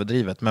inte vara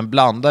överdrivet. Men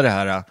blanda det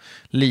här.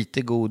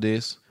 Lite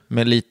godis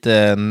med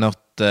lite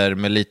nötter,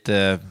 med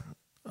lite...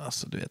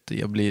 Alltså du vet,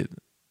 jag blir...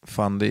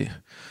 Fan,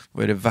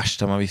 vad är det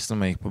värsta man visste när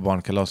man gick på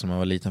barnkalas när man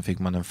var liten? Fick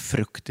man en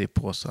frukt i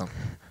påsen.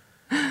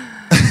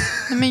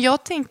 Nej, men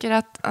jag tänker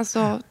att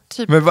alltså,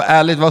 typ... Men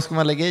ärligt, vad ska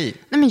man lägga i?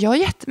 Nej, men jag har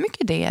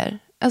jättemycket idéer.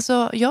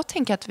 Alltså, jag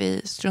tänker att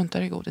vi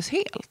struntar i godis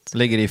helt.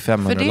 Lägger i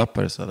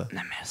 500-lappar istället.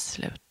 Nej, men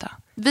sluta.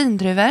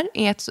 Vindruvor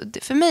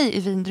är för mig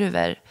är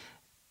vindruvor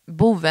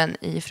boven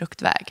i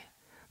fruktväg.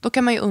 Då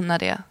kan man ju unna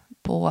det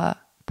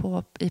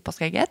i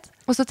påskägget.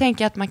 Och så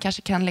tänker jag att man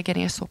kanske kan lägga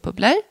ner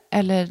såpbubblor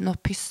eller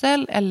något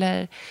pyssel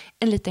eller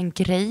en liten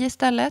grej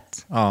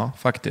istället. Ja,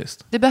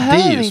 faktiskt. Det behöver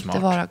det är ju inte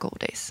vara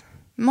godis.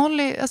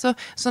 Molly, alltså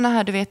sådana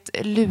här du vet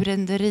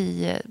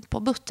lurenderi på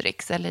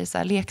Buttricks eller så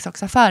här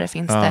leksaksaffärer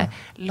finns det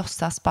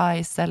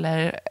låtsasspice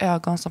eller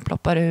ögon som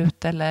ploppar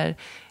ut eller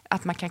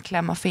att man kan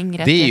klämma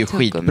fingret. Det är ju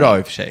skitbra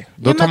i och för sig.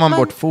 Då tar man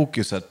bort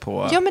fokuset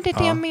på... Ja, men det är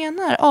det jag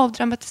menar.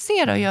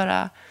 Avdramatisera och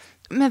göra...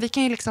 Men vi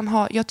kan ju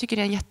liksom jag tycker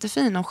det är en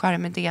jättefin och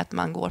charmig idé att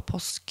man går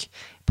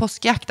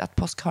påskjakt, att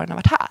påskharen har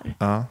varit här.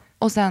 Ja.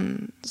 Och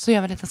sen så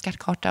gör vi en liten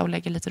skattkarta och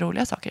lägger lite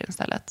roliga saker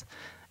istället.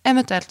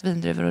 Eventuellt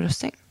vindruvor och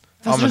russin.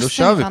 Ja, men då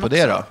kör vi på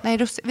det då.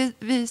 Nej,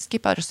 vi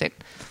skippar russin.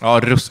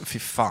 Ja, fy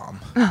fan.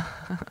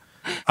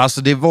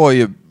 Alltså det var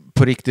ju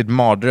på riktigt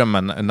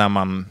mardrömmen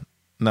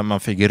när man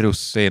fick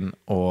russin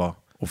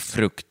och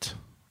frukt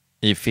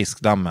i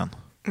fiskdammen.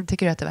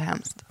 Tycker du att det var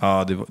hemskt?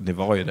 Ja, det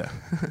var ju det.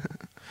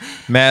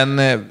 Men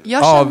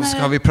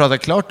ska vi prata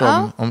klart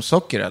om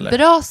socker eller?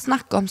 Bra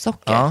snack om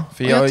socker. Ja,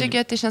 för jag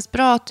tycker att det känns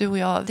bra att du och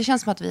jag, det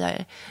känns som att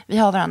vi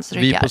har varandras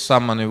ryggar. Vi är på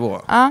samma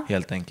nivå,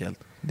 helt enkelt.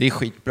 Det är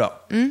skitbra.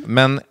 Mm.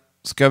 Men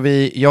det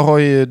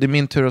är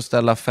min tur att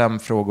ställa 5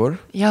 frågor.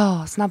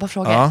 Ja, snabba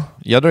frågor. Ja,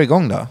 jag drar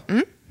igång då.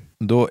 Mm.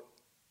 Då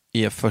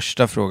är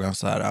första frågan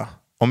så här.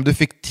 Om du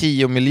fick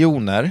 10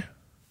 miljoner.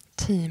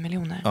 10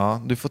 miljoner?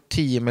 Ja, du får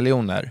 10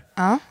 miljoner.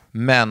 Ja.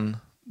 Men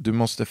du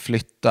måste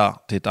flytta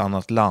till ett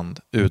annat land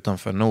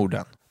utanför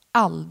Norden.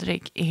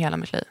 Aldrig i hela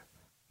mitt liv.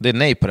 Det är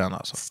nej på den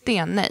alltså?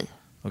 Sten nej.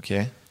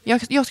 Okej.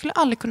 Jag skulle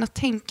aldrig kunna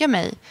tänka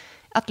mig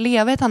att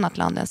leva i ett annat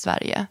land än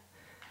Sverige.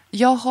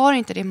 Jag har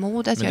inte det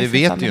modet. Men jag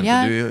det är vet du ju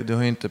inte. Du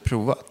har ju inte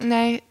provat.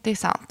 Nej, det är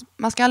sant.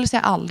 Man ska aldrig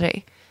säga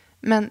aldrig.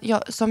 Men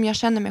som jag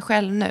känner mig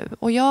själv nu.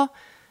 Och jag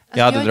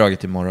hade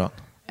dragit imorgon.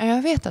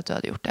 Jag vet att du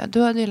hade gjort det.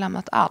 Du hade ju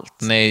lämnat allt.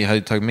 Nej, jag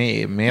hade tagit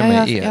med mig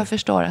er. Jag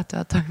förstår att du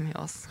har tagit med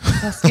oss.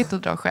 Taskigt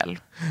att dra själv.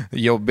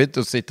 Jobbigt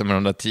att sitta med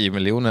de där 10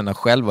 miljonerna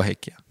själv och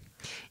häcka.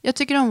 Jag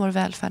tycker om vår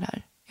välfärd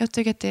här. Jag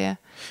tycker att det är...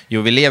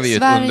 Jo, vi lever ju i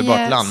ett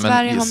underbart land.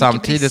 Men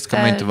samtidigt ska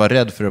man inte vara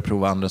rädd för att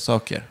prova andra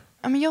saker.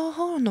 Ja, men jag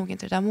har nog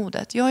inte det där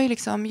modet. Jag är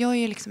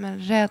liksom en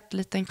rädd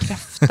liten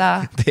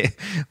kräfta.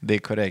 det är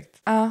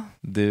korrekt. Ja.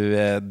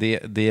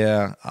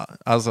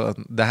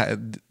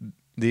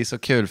 Det är så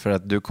kul för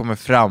att du kommer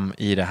fram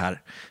i det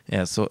här.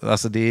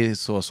 Alltså det är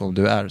så som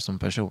du är som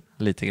person,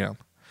 lite grann.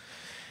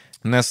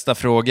 Nästa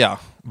fråga.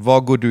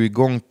 Vad går du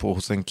igång på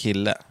hos en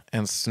kille?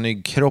 En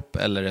snygg kropp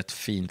eller ett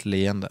fint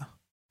leende?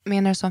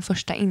 Menar du som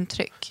första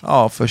intryck?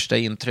 Ja, första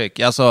intryck.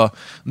 Alltså,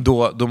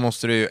 då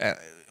måste du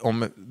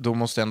då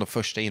måste ändå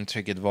första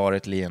intrycket vara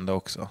ett leende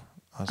också.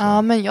 Alltså.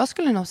 Ja, men jag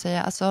skulle nog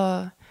säga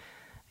alltså,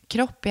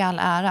 kropp i all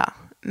ära.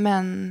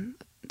 Men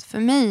för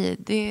mig,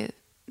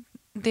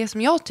 det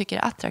som jag tycker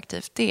är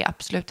attraktivt, det är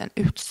absolut en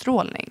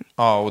utstrålning.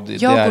 Ja, och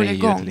det är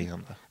ju ett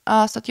leende.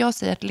 Ja, så att jag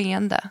säger ett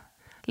leende.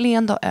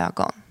 Leende och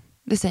ögon.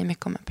 Det säger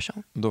mycket om en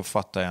person. Då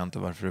fattar jag inte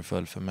varför du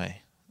föll för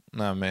mig.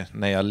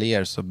 När jag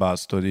ler så bara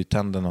står det ju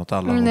tänderna åt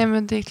alla håll. Nej,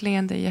 men ditt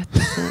leende är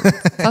jättefint.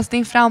 Fast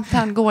din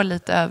framtand går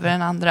lite över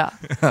den andra.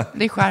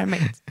 Det är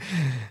charmigt.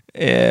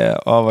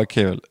 Ja, vad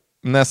kul.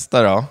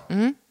 Nästa då.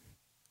 Mm.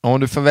 Om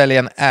du får välja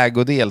en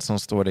ägodel som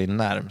står dig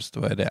närmst,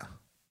 vad är det?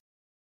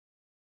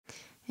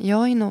 Jag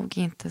har nog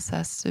inte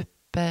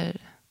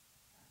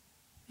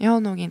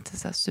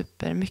så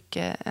super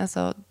mycket.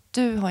 Alltså,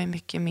 du har ju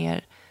mycket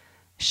mer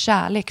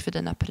kärlek för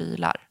dina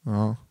prylar.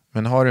 Ja.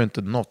 Men har du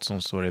inte något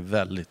som står dig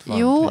väldigt varmt?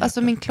 Jo,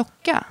 alltså min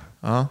klocka.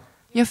 Ja.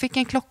 Jag fick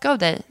en klocka av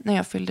dig när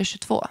jag fyllde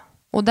 22.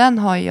 Och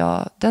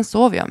den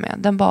sov jag med.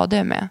 Den badade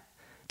jag med.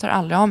 Tar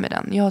aldrig av mig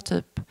den. Jag har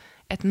typ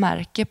ett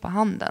märke på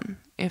handen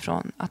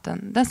ifrån att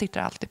den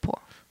sitter alltid på.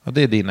 Ja,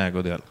 det är din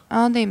ägodel.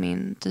 Ja, det är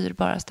min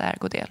dyrbaraste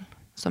ägodel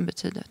som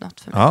betyder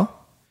något för mig. Ja.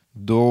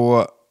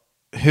 Då,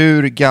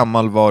 hur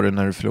gammal var du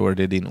när du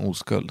förlorade din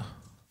oskuld?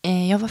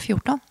 Jag var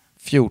 14.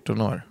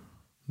 14 år.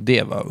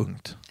 Det var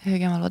ungt. Hur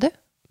gammal var du?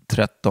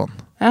 13.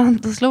 Ja,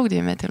 då slog det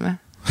ju mig till och med.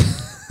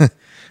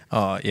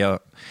 Ja,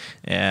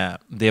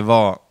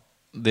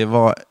 det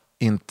var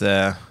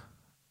inte...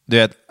 Du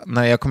vet,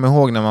 när jag kommer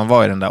ihåg när man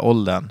var i den där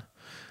åldern,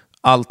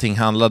 allting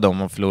handlade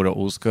om att förlora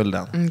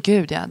oskulden.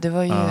 Gud ja, det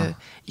var ju... Ja.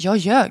 Jag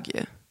ljög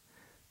ju.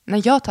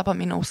 När jag tappade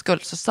min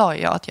oskuld så sa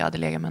jag att jag hade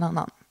legat med en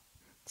annan.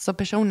 Så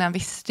personen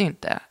visste ju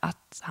inte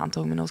att han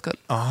tog min oskuld.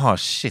 Aha,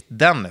 shit,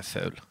 den är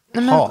ful.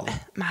 Nej,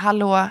 men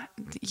hallå,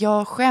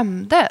 jag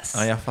skämdes.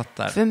 Ja, jag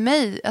fattar. För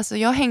mig, alltså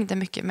jag hängde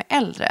mycket med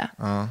äldre.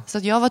 Så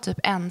att jag var typ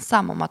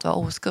ensam om att vara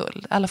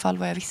oskuld. I alla fall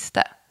vad jag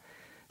visste.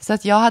 Så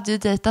att jag hade ju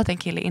dejtat en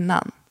kille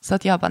innan. Så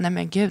att jag bara, nej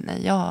men gud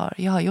nej,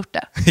 jag har gjort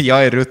det.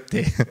 Jag är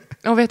ruttig.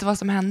 Och vet du vad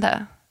som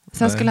hände?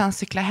 Sen skulle han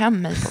cykla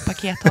hem mig på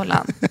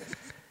pakethållaren.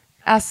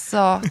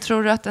 Alltså,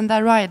 tror du att den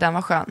där riden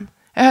var skön?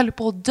 Jag höll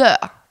på att dö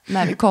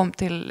när vi kom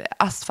till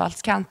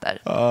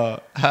asfaltskanter.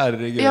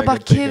 Herregud. Jag bara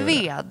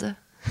kved.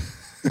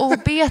 Och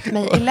bet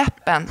mig i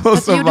läppen. Och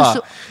så det bara,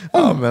 så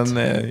ont.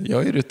 men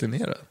jag är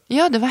rutinerad.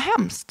 Ja, det var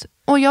hemskt.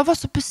 Och jag var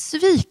så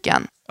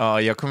besviken.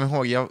 Ja, jag kommer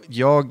ihåg.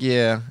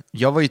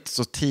 Jag var ju inte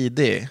så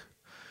tidig.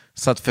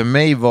 Så att för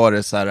mig var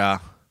det så här...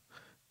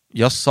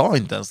 Jag sa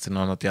inte ens till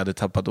någon att jag hade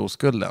tappat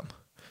oskulden.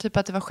 Typ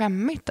att det var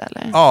skämmigt,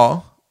 eller?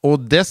 Ja, och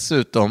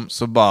dessutom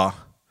så bara...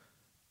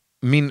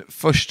 Min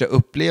första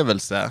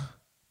upplevelse...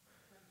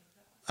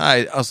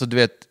 Nej, alltså du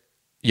vet...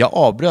 Jag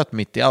avbröt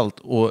mitt i allt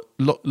och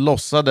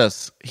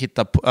låtsades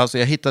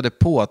jag hittade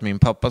på att min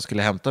pappa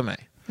skulle hämta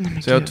mig.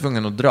 Så jag var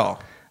tvungen att dra.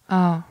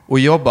 Och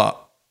jag bara,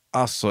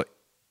 alltså,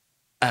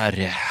 är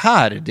det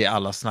här det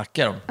alla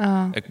snackar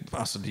om?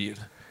 Alltså,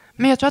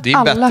 men jag tror att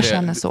alla bättre,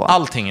 känner så.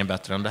 Allting är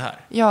bättre än det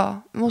här.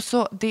 Ja, och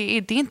så, det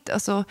är inte,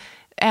 alltså,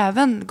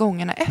 även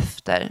gångerna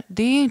efter,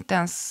 det är ju inte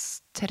ens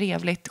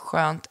trevligt,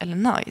 skönt eller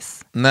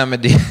nice. Nej,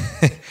 men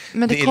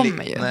men det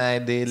kommer ju. Nej,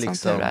 det är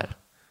liksom...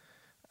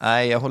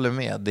 Nej, jag håller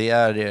med. Det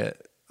är,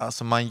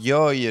 alltså man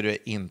gör ju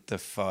det inte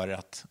för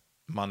att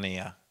man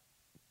är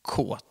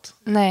kåt.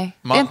 Nej,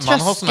 man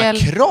har såna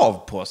krav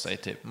på sig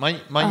typ.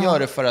 Man gör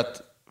det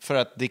för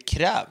att det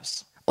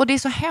krävs. Och det är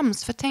så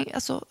hemskt för tänk,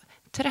 alltså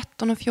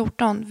 13 och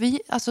 14,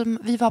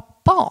 vi var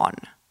barn.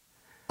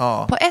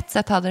 Ja. På ett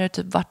sätt hade det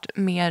typ varit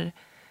mer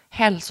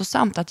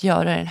hälsosamt att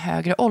göra det i en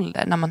högre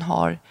ålder när man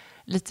har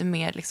lite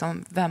mer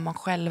liksom vem man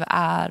själv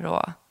är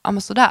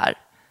och sådär.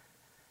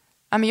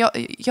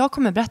 Jag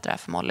kommer berätta det här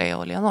för Molly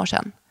och Leonor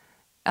sen.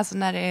 Alltså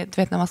när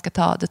när man ska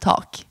ta the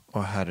talk.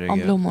 Om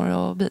blommor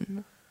och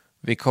bin.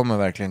 Vi kommer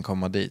verkligen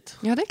komma dit.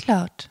 Ja, det är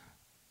klart.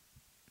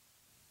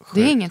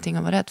 Det är ingenting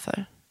att vara rädd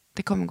för.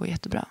 Det kommer gå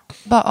jättebra.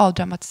 Bara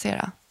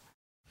avdramatisera.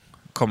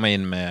 Komma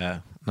in med,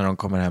 när de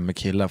kommer hem med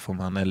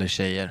killar eller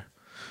tjejer,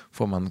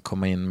 får man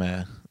komma in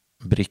med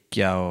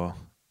bricka och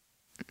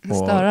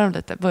störa dem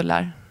lite,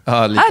 bullar.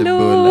 Ja, lite Hallå!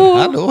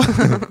 buller. Hallå!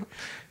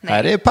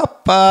 Här är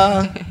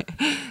pappa!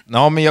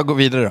 Ja, men jag går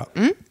vidare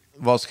då.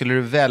 Vad skulle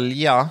du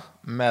välja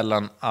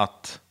mellan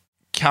att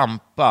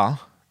campa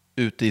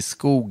ute i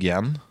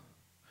skogen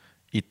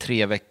i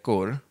 3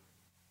 veckor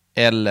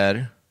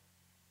eller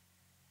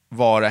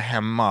vara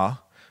hemma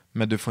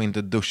men du får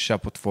inte duscha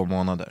på 2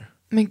 månader?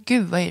 Men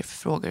gud, vad är det för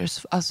frågor?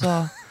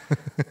 Alltså,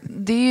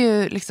 det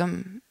är ju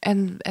liksom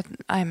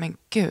nej men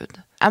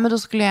gud. Ja, men då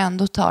skulle jag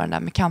ändå ta den där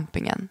med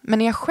campingen.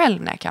 Men är jag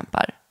själv när jag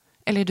campar?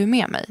 Eller är du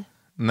med mig?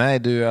 Nej,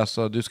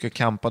 du ska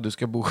campa, du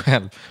ska bo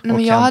själv och Nej,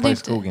 men jag campa hade i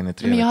inte, skogen i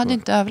 3 men jag veckor. hade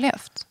inte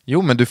överlevt.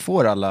 Jo, men du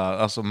får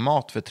alltså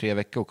mat för 3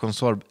 veckor,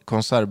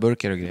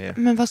 konservburkar och grejer.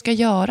 Men vad ska jag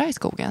göra i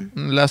skogen?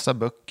 Läsa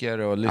böcker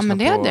och lyssna på... Ja, men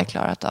det hade jag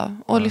klarat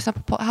av. Och lyssna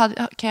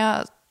kan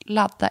jag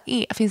ladda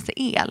finns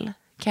det el?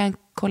 Kan jag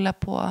kolla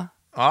på...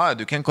 Ja,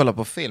 du kan kolla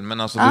på film,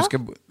 men alltså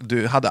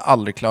du hade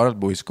aldrig klarat att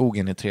bo i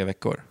skogen i 3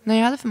 veckor. Nej,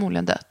 jag hade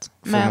förmodligen dött.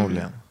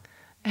 Förmodligen.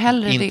 Men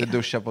hellre inte det.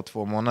 duscha på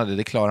 2 månader,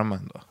 det klarar man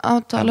ändå.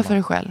 Ja, tala för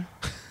dig själv.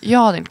 Jag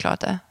hade inte klarat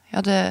det. Jag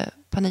hade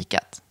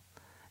panikat.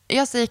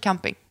 Jag säger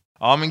camping.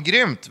 Ja, men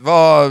grymt.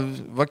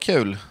 Vad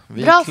kul.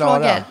 Vi Bra är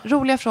klara. frågor,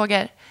 roliga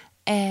frågor.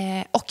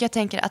 Och jag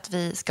tänker att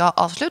vi ska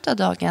avsluta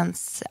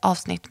dagens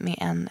avsnitt med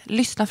en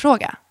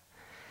lyssnarfråga.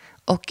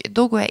 Och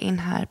då går jag in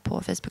här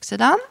på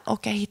Facebook-sidan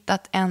och har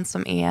hittat en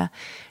som är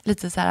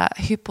lite så här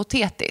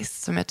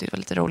hypotetisk, som jag tyckte var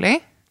lite rolig.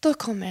 Då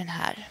kommer den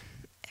här.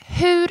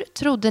 Hur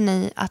trodde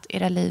ni att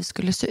era liv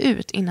skulle se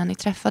ut innan ni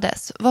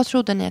träffades? Vad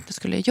trodde ni att ni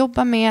skulle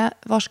jobba med?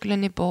 Var skulle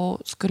ni bo?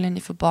 Skulle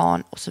ni få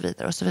barn? Och så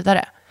vidare och så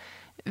vidare.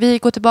 Vi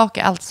går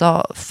tillbaka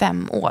alltså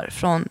 5 år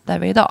från där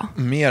vi är idag.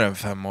 Mer än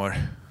 5 år.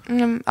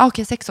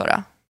 Okej, 6 år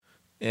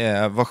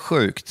då. Vad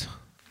sjukt.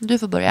 Du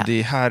får börja.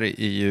 Det här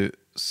är ju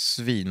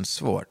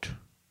svinsvårt.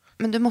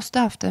 Men du måste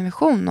ha haft en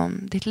vision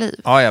om ditt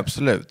liv. Ja,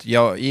 absolut.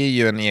 Jag är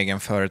ju en egen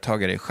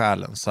företagare i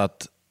själen, så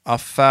att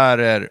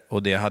affärer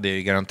och det hade jag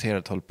ju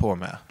garanterat hållit på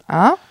med.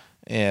 Ja.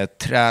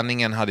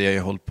 Träningen hade jag ju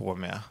hållit på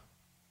med.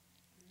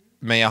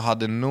 Men jag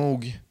hade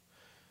nog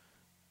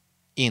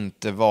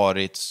inte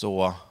varit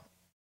så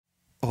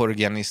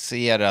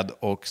organiserad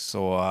och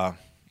så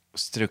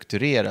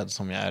strukturerad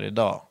som jag är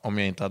idag om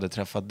jag inte hade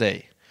träffat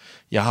dig.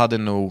 Jag hade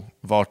nog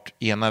varit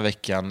ena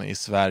veckan i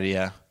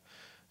Sverige,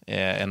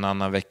 en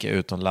annan vecka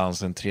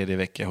utomlands, en tredje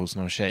vecka hos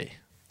någon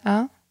tjej.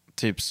 Ja.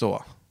 Typ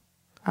så.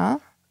 Ja.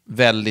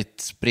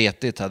 Väldigt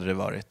spretigt hade det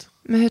varit.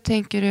 Men hur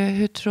tänker du,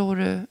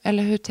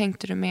 hur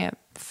tänkte du med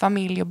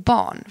familj och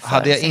barn?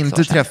 Hade jag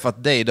inte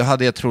träffat dig, då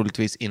hade jag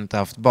troligtvis inte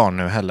haft barn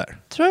nu heller.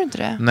 Tror du inte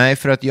det? Nej,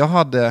 för att jag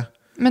hade...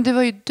 Men det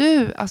var ju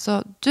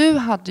du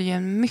hade ju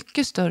en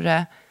mycket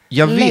större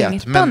jag vet,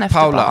 längtan men efter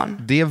Paula, barn.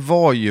 det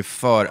var ju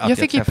för att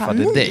jag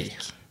träffade panik. dig.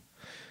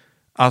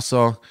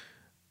 Alltså,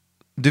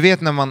 du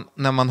vet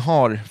när man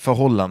har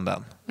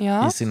förhållanden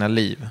i sina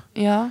liv.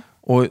 Ja.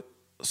 Och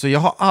så jag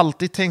har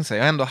alltid tänkt så här,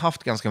 jag har ändå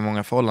haft ganska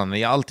många förhållanden.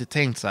 Jag har alltid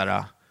tänkt så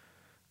här,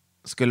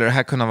 skulle det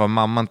här kunna vara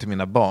mamman till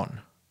mina barn?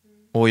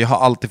 Och jag har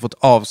alltid fått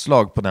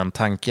avslag på den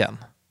tanken.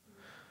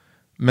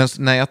 Men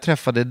när jag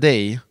träffade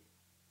dig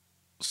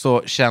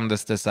så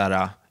kändes det så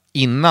här,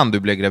 innan du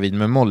blev gravid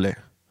med Molly,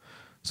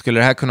 skulle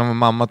det här kunna vara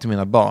mamma till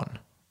mina barn?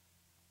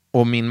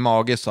 Och min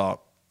mage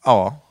sa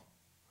ja.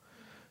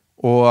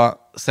 Och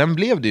sen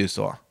blev det ju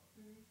så.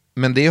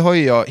 Men det har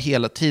ju jag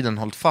hela tiden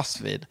hållit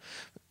fast vid.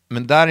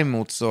 Men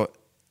däremot så,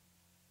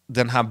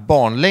 den här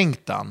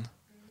barnlängtan,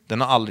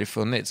 den har aldrig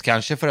funnits.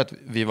 Kanske för att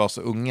vi var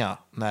så unga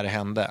när det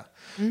hände.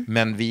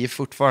 Men vi är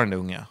fortfarande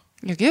unga.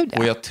 Ja, gud, ja.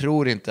 Och jag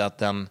tror inte att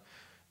den,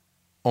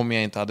 om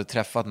jag inte hade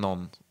träffat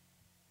någon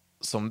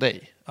som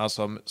dig,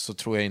 alltså, så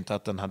tror jag inte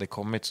att den hade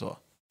kommit så.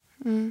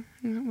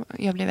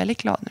 Jag blev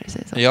väldigt glad när du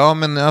säger så. Ja,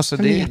 men alltså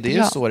Jag är det är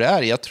jätteglad. så det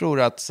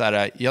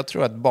är. Jag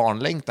tror att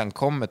barnlängtan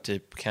kommer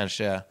typ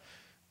kanske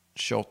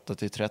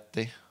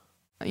 28-30.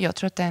 Jag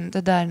tror att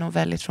det där är nog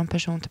väldigt från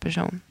person till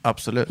person.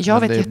 Absolut. Jag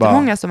men vet det är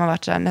jättemånga som har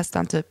varit så här,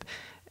 nästan typ,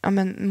 ja,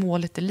 men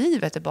målet i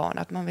livet är barn.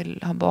 Att man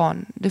vill ha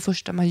barn det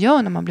första man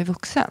gör när man blir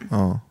vuxen.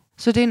 Ja.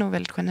 Så det är nog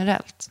väldigt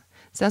generellt.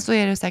 Sen så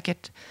är det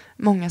säkert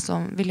många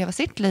som vill leva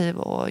sitt liv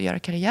och göra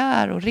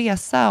karriär och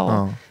resa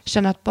och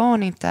känna att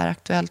barn inte är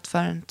aktuellt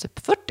förrän typ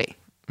 40.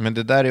 Men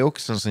det där är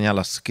också en sån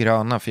jävla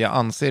skröna, för jag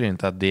anser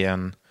inte att det är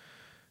en...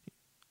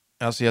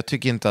 Alltså jag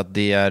tycker inte att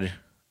det är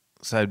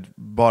så här,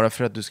 bara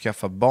för att du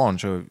skaffar barn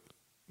så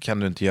kan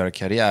du inte göra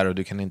karriär och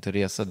du kan inte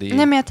resa. Det är...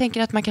 Nej, men jag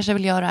tänker att man kanske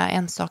vill göra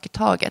en sak i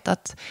taget.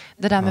 Att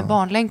det där med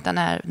barnlängtan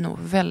är nog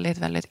väldigt,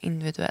 väldigt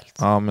individuellt.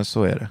 Ja, men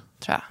så är det.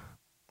 Tror jag.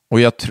 Och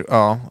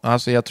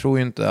jag tror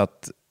inte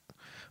att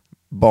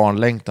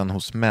barnlängtan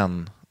hos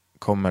män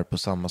kommer på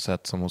samma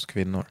sätt som hos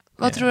kvinnor.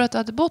 Vad tror du att du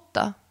hade bott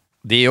då?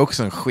 Det är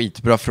också en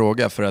skitbra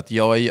fråga, för att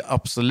jag är ju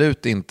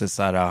absolut inte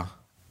så här...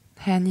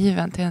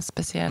 hängiven till en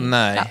speciell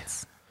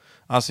plats.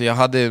 Alltså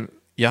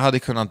jag hade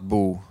kunnat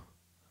bo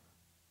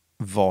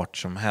vart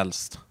som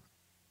helst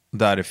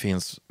där det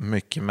finns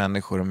mycket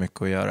människor och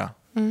mycket att göra.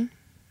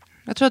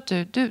 Jag tror att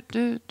du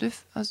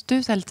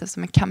är lite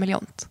som en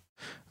kameleont.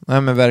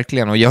 Nej, men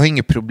verkligen. Och jag har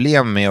inget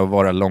problem med att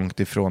vara långt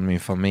ifrån min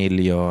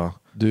familj och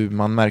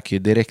Man märker ju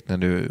direkt när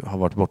du har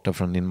varit borta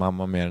från din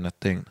mamma mer än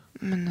ett dygn.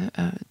 Men nu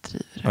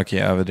överdriver du. Okej,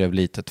 jag överdrev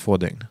lite, 2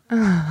 dygn.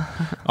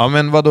 Ja,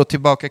 men vad då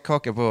tillbaka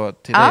kaka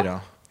till dig då?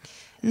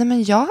 Nej,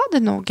 men jag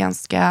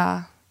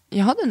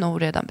hade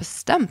nog redan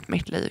bestämt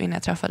mitt liv innan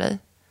jag träffade dig.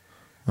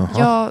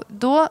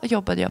 Då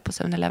jobbade jag på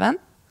 7-Eleven.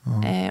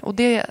 Och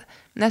det,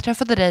 när jag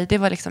träffade dig, det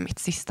var liksom mitt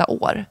sista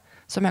år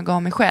som jag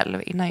gav mig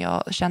själv innan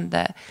jag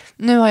kände,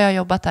 nu har jag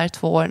jobbat där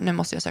 2 år, nu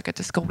måste jag söka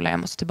till skolan, jag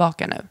måste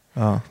tillbaka nu.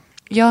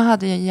 Jag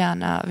hade ju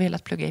gärna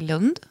velat plugga i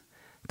Lund.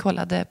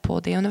 Kollade på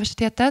det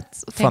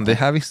universitetet. Och Fan, det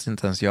här visste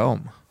inte ens jag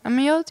om. Ja,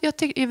 men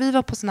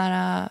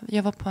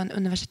jag var på en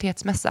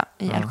universitetsmässa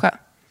i Älvsjö.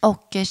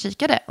 Och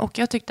kikade. Och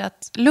jag tyckte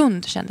att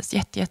Lund kändes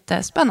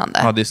jättespännande.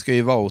 Ja, det ska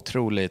ju vara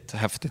otroligt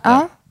häftigt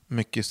där.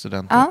 Mycket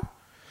studenter. Ja.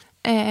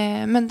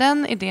 Men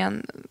den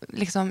idén,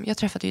 liksom, jag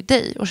träffade ju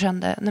dig och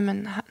kände, nej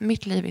men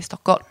mitt liv är i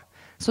Stockholm.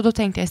 Så då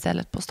tänkte jag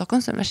istället på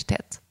Stockholms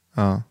universitet.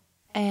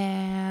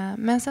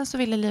 Men sen så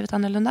ville livet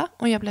annorlunda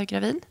och jag blev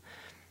gravid.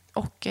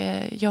 Och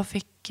jag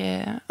fick,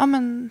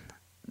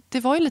 det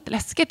var ju lite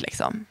läskigt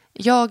liksom.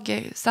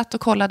 Jag satt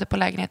och kollade på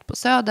lägenhet på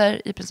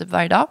Söder i princip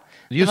varje dag.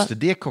 Just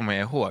det kommer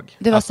jag ihåg.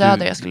 Det var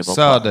Söder jag skulle bo på.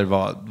 Söder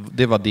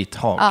det var ditt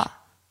hak. Ja.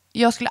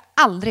 Jag skulle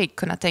aldrig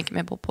kunna tänka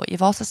mig att bo på i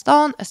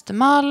Vasastan,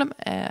 Östermalm,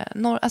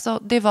 alltså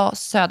det var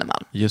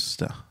Södermalm. Just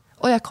det.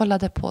 Och jag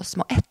kollade på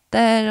små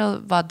ettor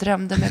och bara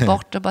drömde mig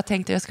bort och bara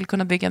tänkte att jag skulle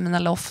kunna bygga mina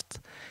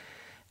loft.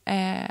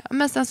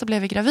 Men sen så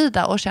blev vi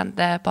gravida och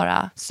kände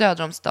bara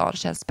söder om stan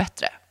känns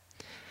bättre.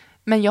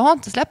 Men jag har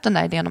inte släppt den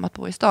där idén om att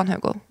bo i stan,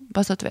 Hugo.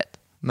 Bara så att du vet.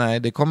 Nej,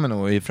 det kommer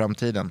nog i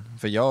framtiden.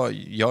 För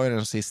jag är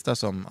den sista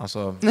som,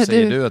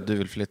 säger du att du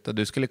vill flytta,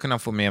 du skulle kunna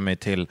få med mig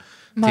till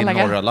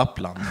norra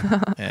Lappland.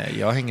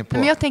 Jag hänger på.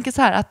 Men jag tänker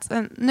så här att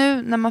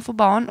nu när man får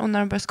barn och när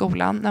de börjar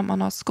skolan, när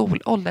man har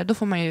skolålder, då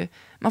får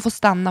man får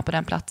stanna på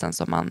den platsen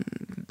som man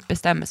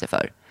bestämmer sig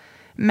för.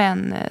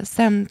 Men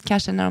sen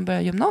kanske när de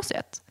börjar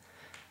gymnasiet,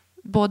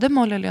 både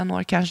Molly och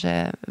Leonor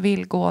kanske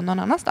vill gå någon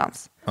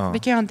annanstans. Vi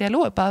kan ha en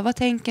dialog, bara, vad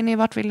tänker ni,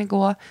 vart vill ni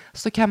gå?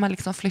 Så kan man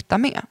liksom flytta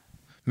med.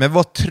 Men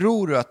vad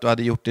tror du att du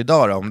hade gjort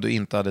idag då, om du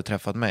inte hade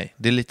träffat mig?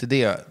 Det är lite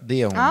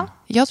det hon... Ja,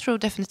 jag tror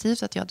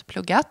definitivt att jag hade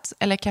pluggat,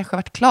 eller kanske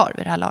varit klar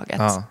vid det här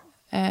laget.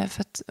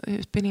 För att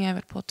utbildningen är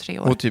väl på 3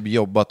 år. Och typ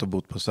jobbat och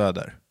bott på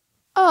Söder.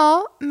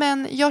 Ja,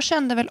 men jag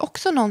kände väl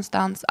också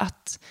någonstans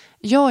att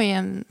jag är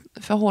en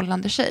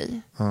förhållande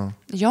tjej.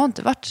 Jag har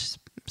inte varit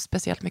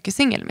speciellt mycket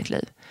singel i mitt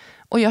liv.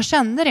 Och jag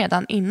kände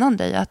redan innan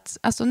dig att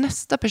alltså,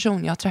 nästa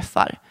person jag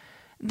träffar,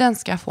 den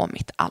ska få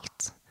mitt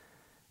allt.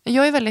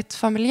 Jag är väldigt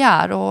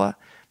familjär och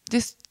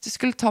det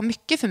skulle ta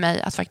mycket för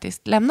mig att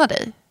faktiskt lämna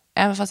dig.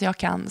 Även fast jag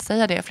kan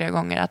säga det flera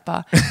gånger att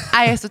bara,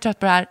 jag är så trött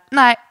på det här.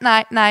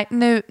 Nej,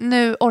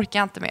 nu orkar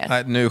jag inte mer.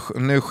 Nej,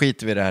 nu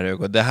skiter vi i det här,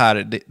 Hugo.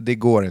 Det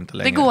går inte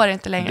längre. Det går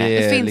inte längre.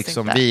 Det finns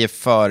liksom, inte. Vi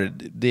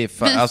är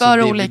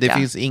för olika. Det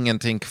finns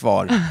ingenting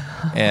kvar.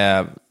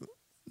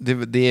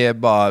 Det är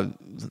bara,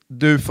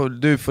 du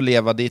får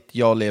leva ditt,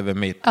 jag lever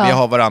mitt. Vi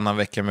har varannan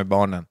vecka med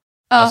barnen.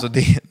 Alltså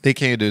det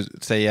kan ju du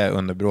säga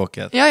under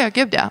bråket. Ja,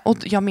 gud ja. Och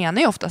jag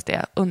menar ju oftast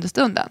det under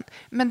stunden.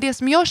 Men det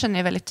som jag känner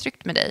är väldigt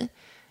tryggt med dig,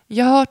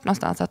 jag har hört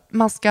någonstans att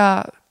man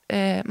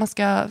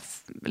ska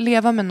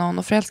leva med någon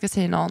och förälska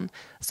sig i någon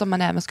som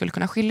man även skulle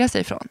kunna skilja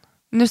sig ifrån.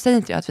 Nu säger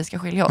inte jag att vi ska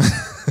skilja oss.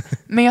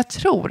 Men jag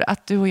tror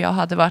att du och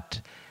jag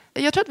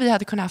jag tror att vi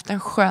hade kunnat haft en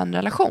skön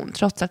relation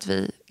trots att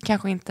vi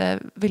kanske inte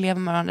vill leva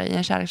med varandra i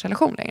en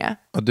kärleksrelation längre.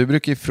 Och du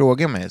brukar ju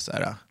fråga mig så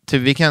här,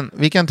 typ,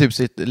 vi kan typ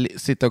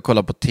sitta och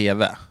kolla på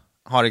tv,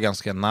 ha det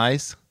ganska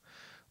nice,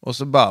 och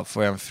så bara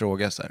får jag en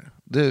fråga så här: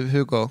 du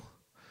Hugo,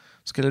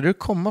 skulle du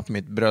komma på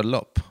mitt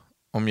bröllop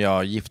om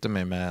jag gifter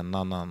mig med en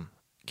annan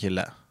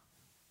kille?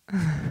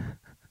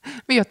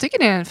 Men jag tycker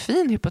det är en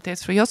fin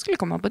hypotes, för jag skulle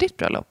komma på ditt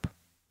bröllop.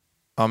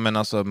 Ja, men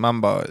alltså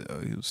man bara,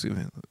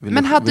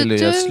 vill du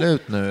göra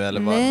slut nu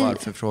eller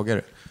varför frågar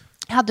du?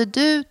 Hade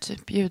du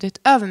typ bjudit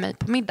över mig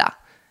på middag,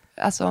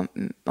 alltså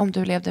om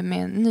du levde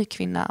med en ny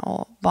kvinna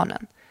och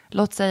barnen,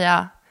 låt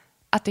säga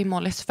att det är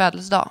Mollys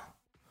födelsedag.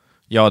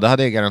 Ja, det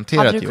hade jag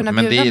garanterat gjort, men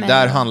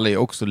där handlar ju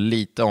också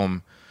lite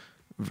om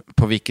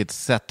på vilket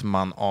sätt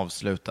man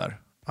avslutar.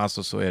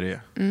 Alltså så är det ju.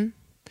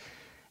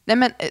 Nej,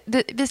 men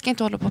vi ska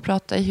inte hålla på att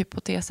prata i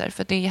hypoteser,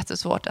 för det är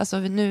jättesvårt. Alltså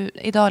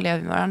idag lever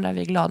vi med varandra,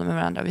 vi är glada med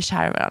varandra, vi är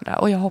kära med varandra,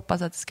 och jag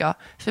hoppas att det ska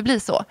förbli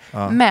så.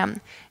 Men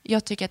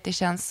jag tycker att det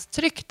känns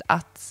tryggt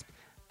att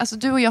alltså,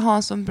 du och jag har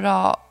en så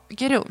bra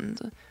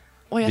grund.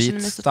 Och jag vi är känner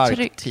mig ett så starkt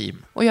trygg.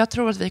 Team. Och jag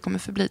tror att vi kommer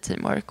förbli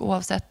teamwork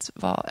oavsett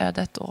vad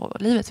ödet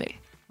och livet vill.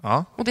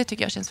 Ja. Och det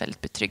tycker jag känns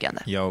väldigt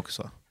betryggande. Jag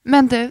också.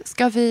 Men du,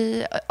 ska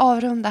vi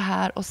avrunda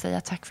här och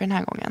säga tack för den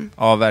här gången?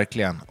 Ja,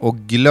 verkligen. Och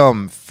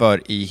glöm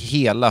för i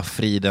hela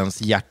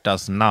fridens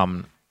hjärtas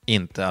namn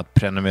inte att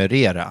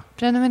prenumerera.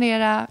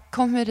 Prenumerera,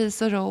 kom med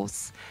ris och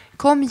ros.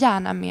 Kom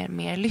gärna med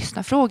mer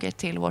lyssnarfrågor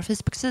till vår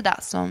Facebook-sida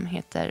som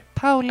heter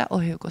Paula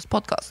och Hugos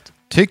podcast.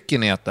 Tycker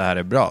ni att det här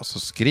är bra så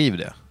skriv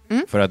det.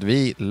 För att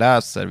vi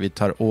läser, vi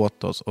tar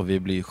åt oss och vi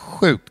blir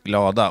sjukt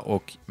glada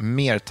och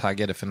mer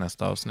taggade för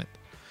nästa avsnitt.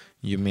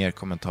 ju mer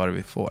kommentarer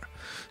vi får.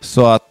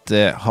 Så att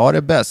ha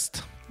det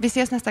bäst. Vi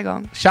ses nästa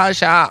gång. Tja,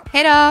 tja!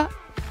 Hej då!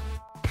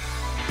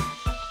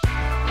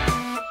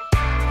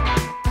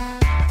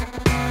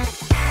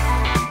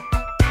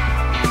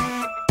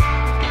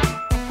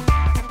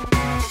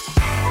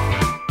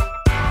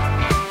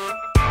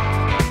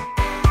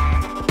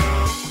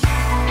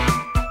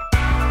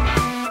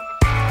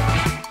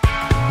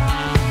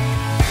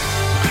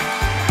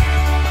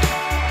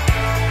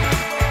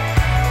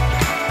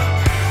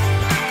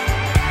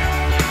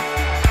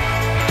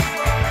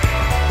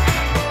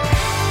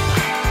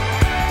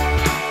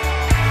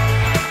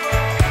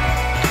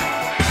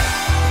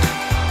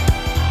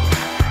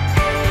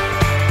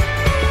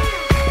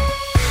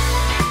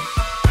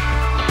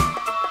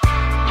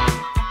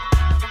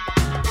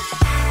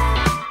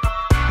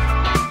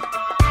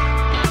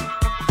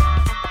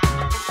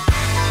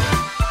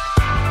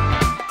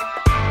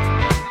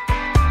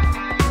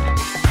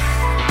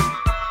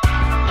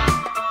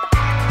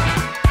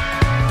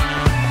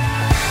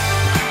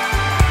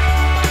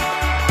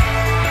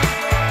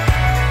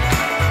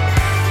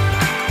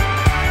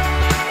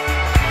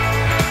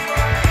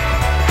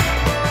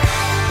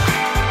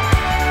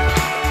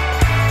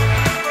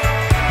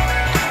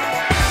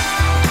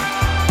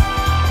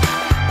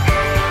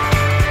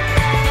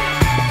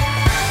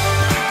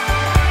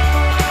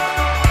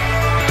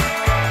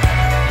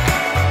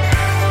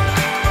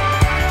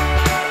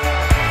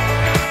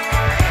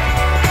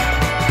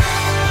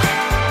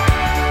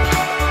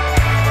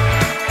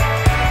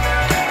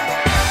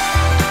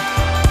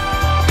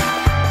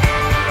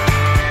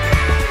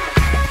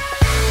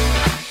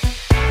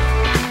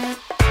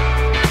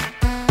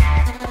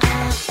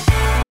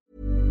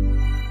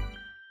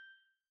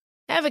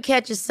 Ever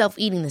catch yourself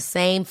eating the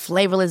same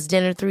flavorless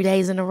dinner 3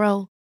 days in a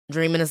row?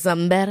 Dreaming of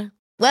something better?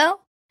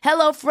 Well,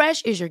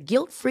 HelloFresh is your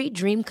guilt-free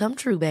dream come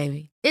true,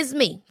 baby. It's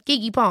me,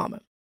 Keke Palmer.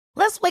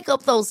 Let's wake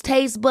up those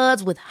taste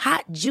buds with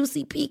hot,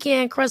 juicy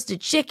pecan-crusted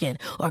chicken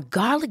or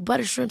garlic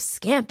butter shrimp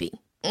scampi.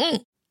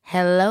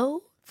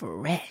 Hello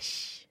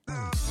Fresh.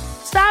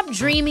 Stop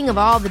dreaming of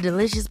all the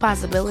delicious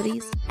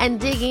possibilities and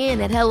dig in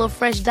at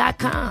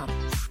HelloFresh.com.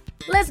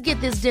 Let's get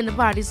this dinner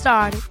party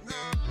started.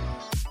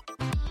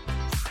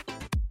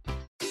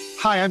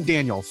 Hi, I'm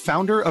Daniel,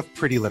 founder of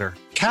Pretty Litter.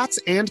 Cats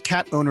and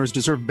cat owners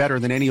deserve better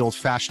than any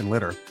old-fashioned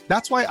litter.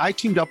 That's why I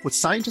teamed up with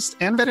scientists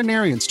and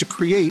veterinarians to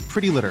create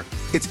Pretty Litter.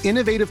 Its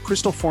innovative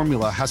crystal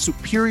formula has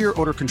superior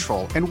odor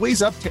control and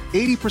weighs up to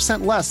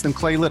 80% less than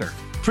clay litter.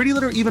 Pretty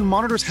Litter even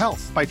monitors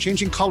health by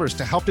changing colors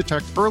to help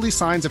detect early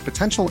signs of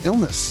potential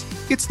illness.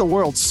 It's the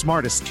world's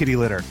smartest kitty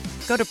litter.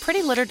 Go to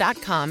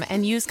prettylitter.com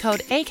and use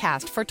code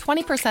ACAST for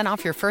 20%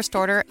 off your first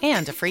order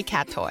and a free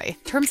cat toy.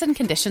 Terms and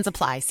conditions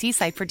apply. See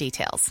site for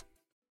details.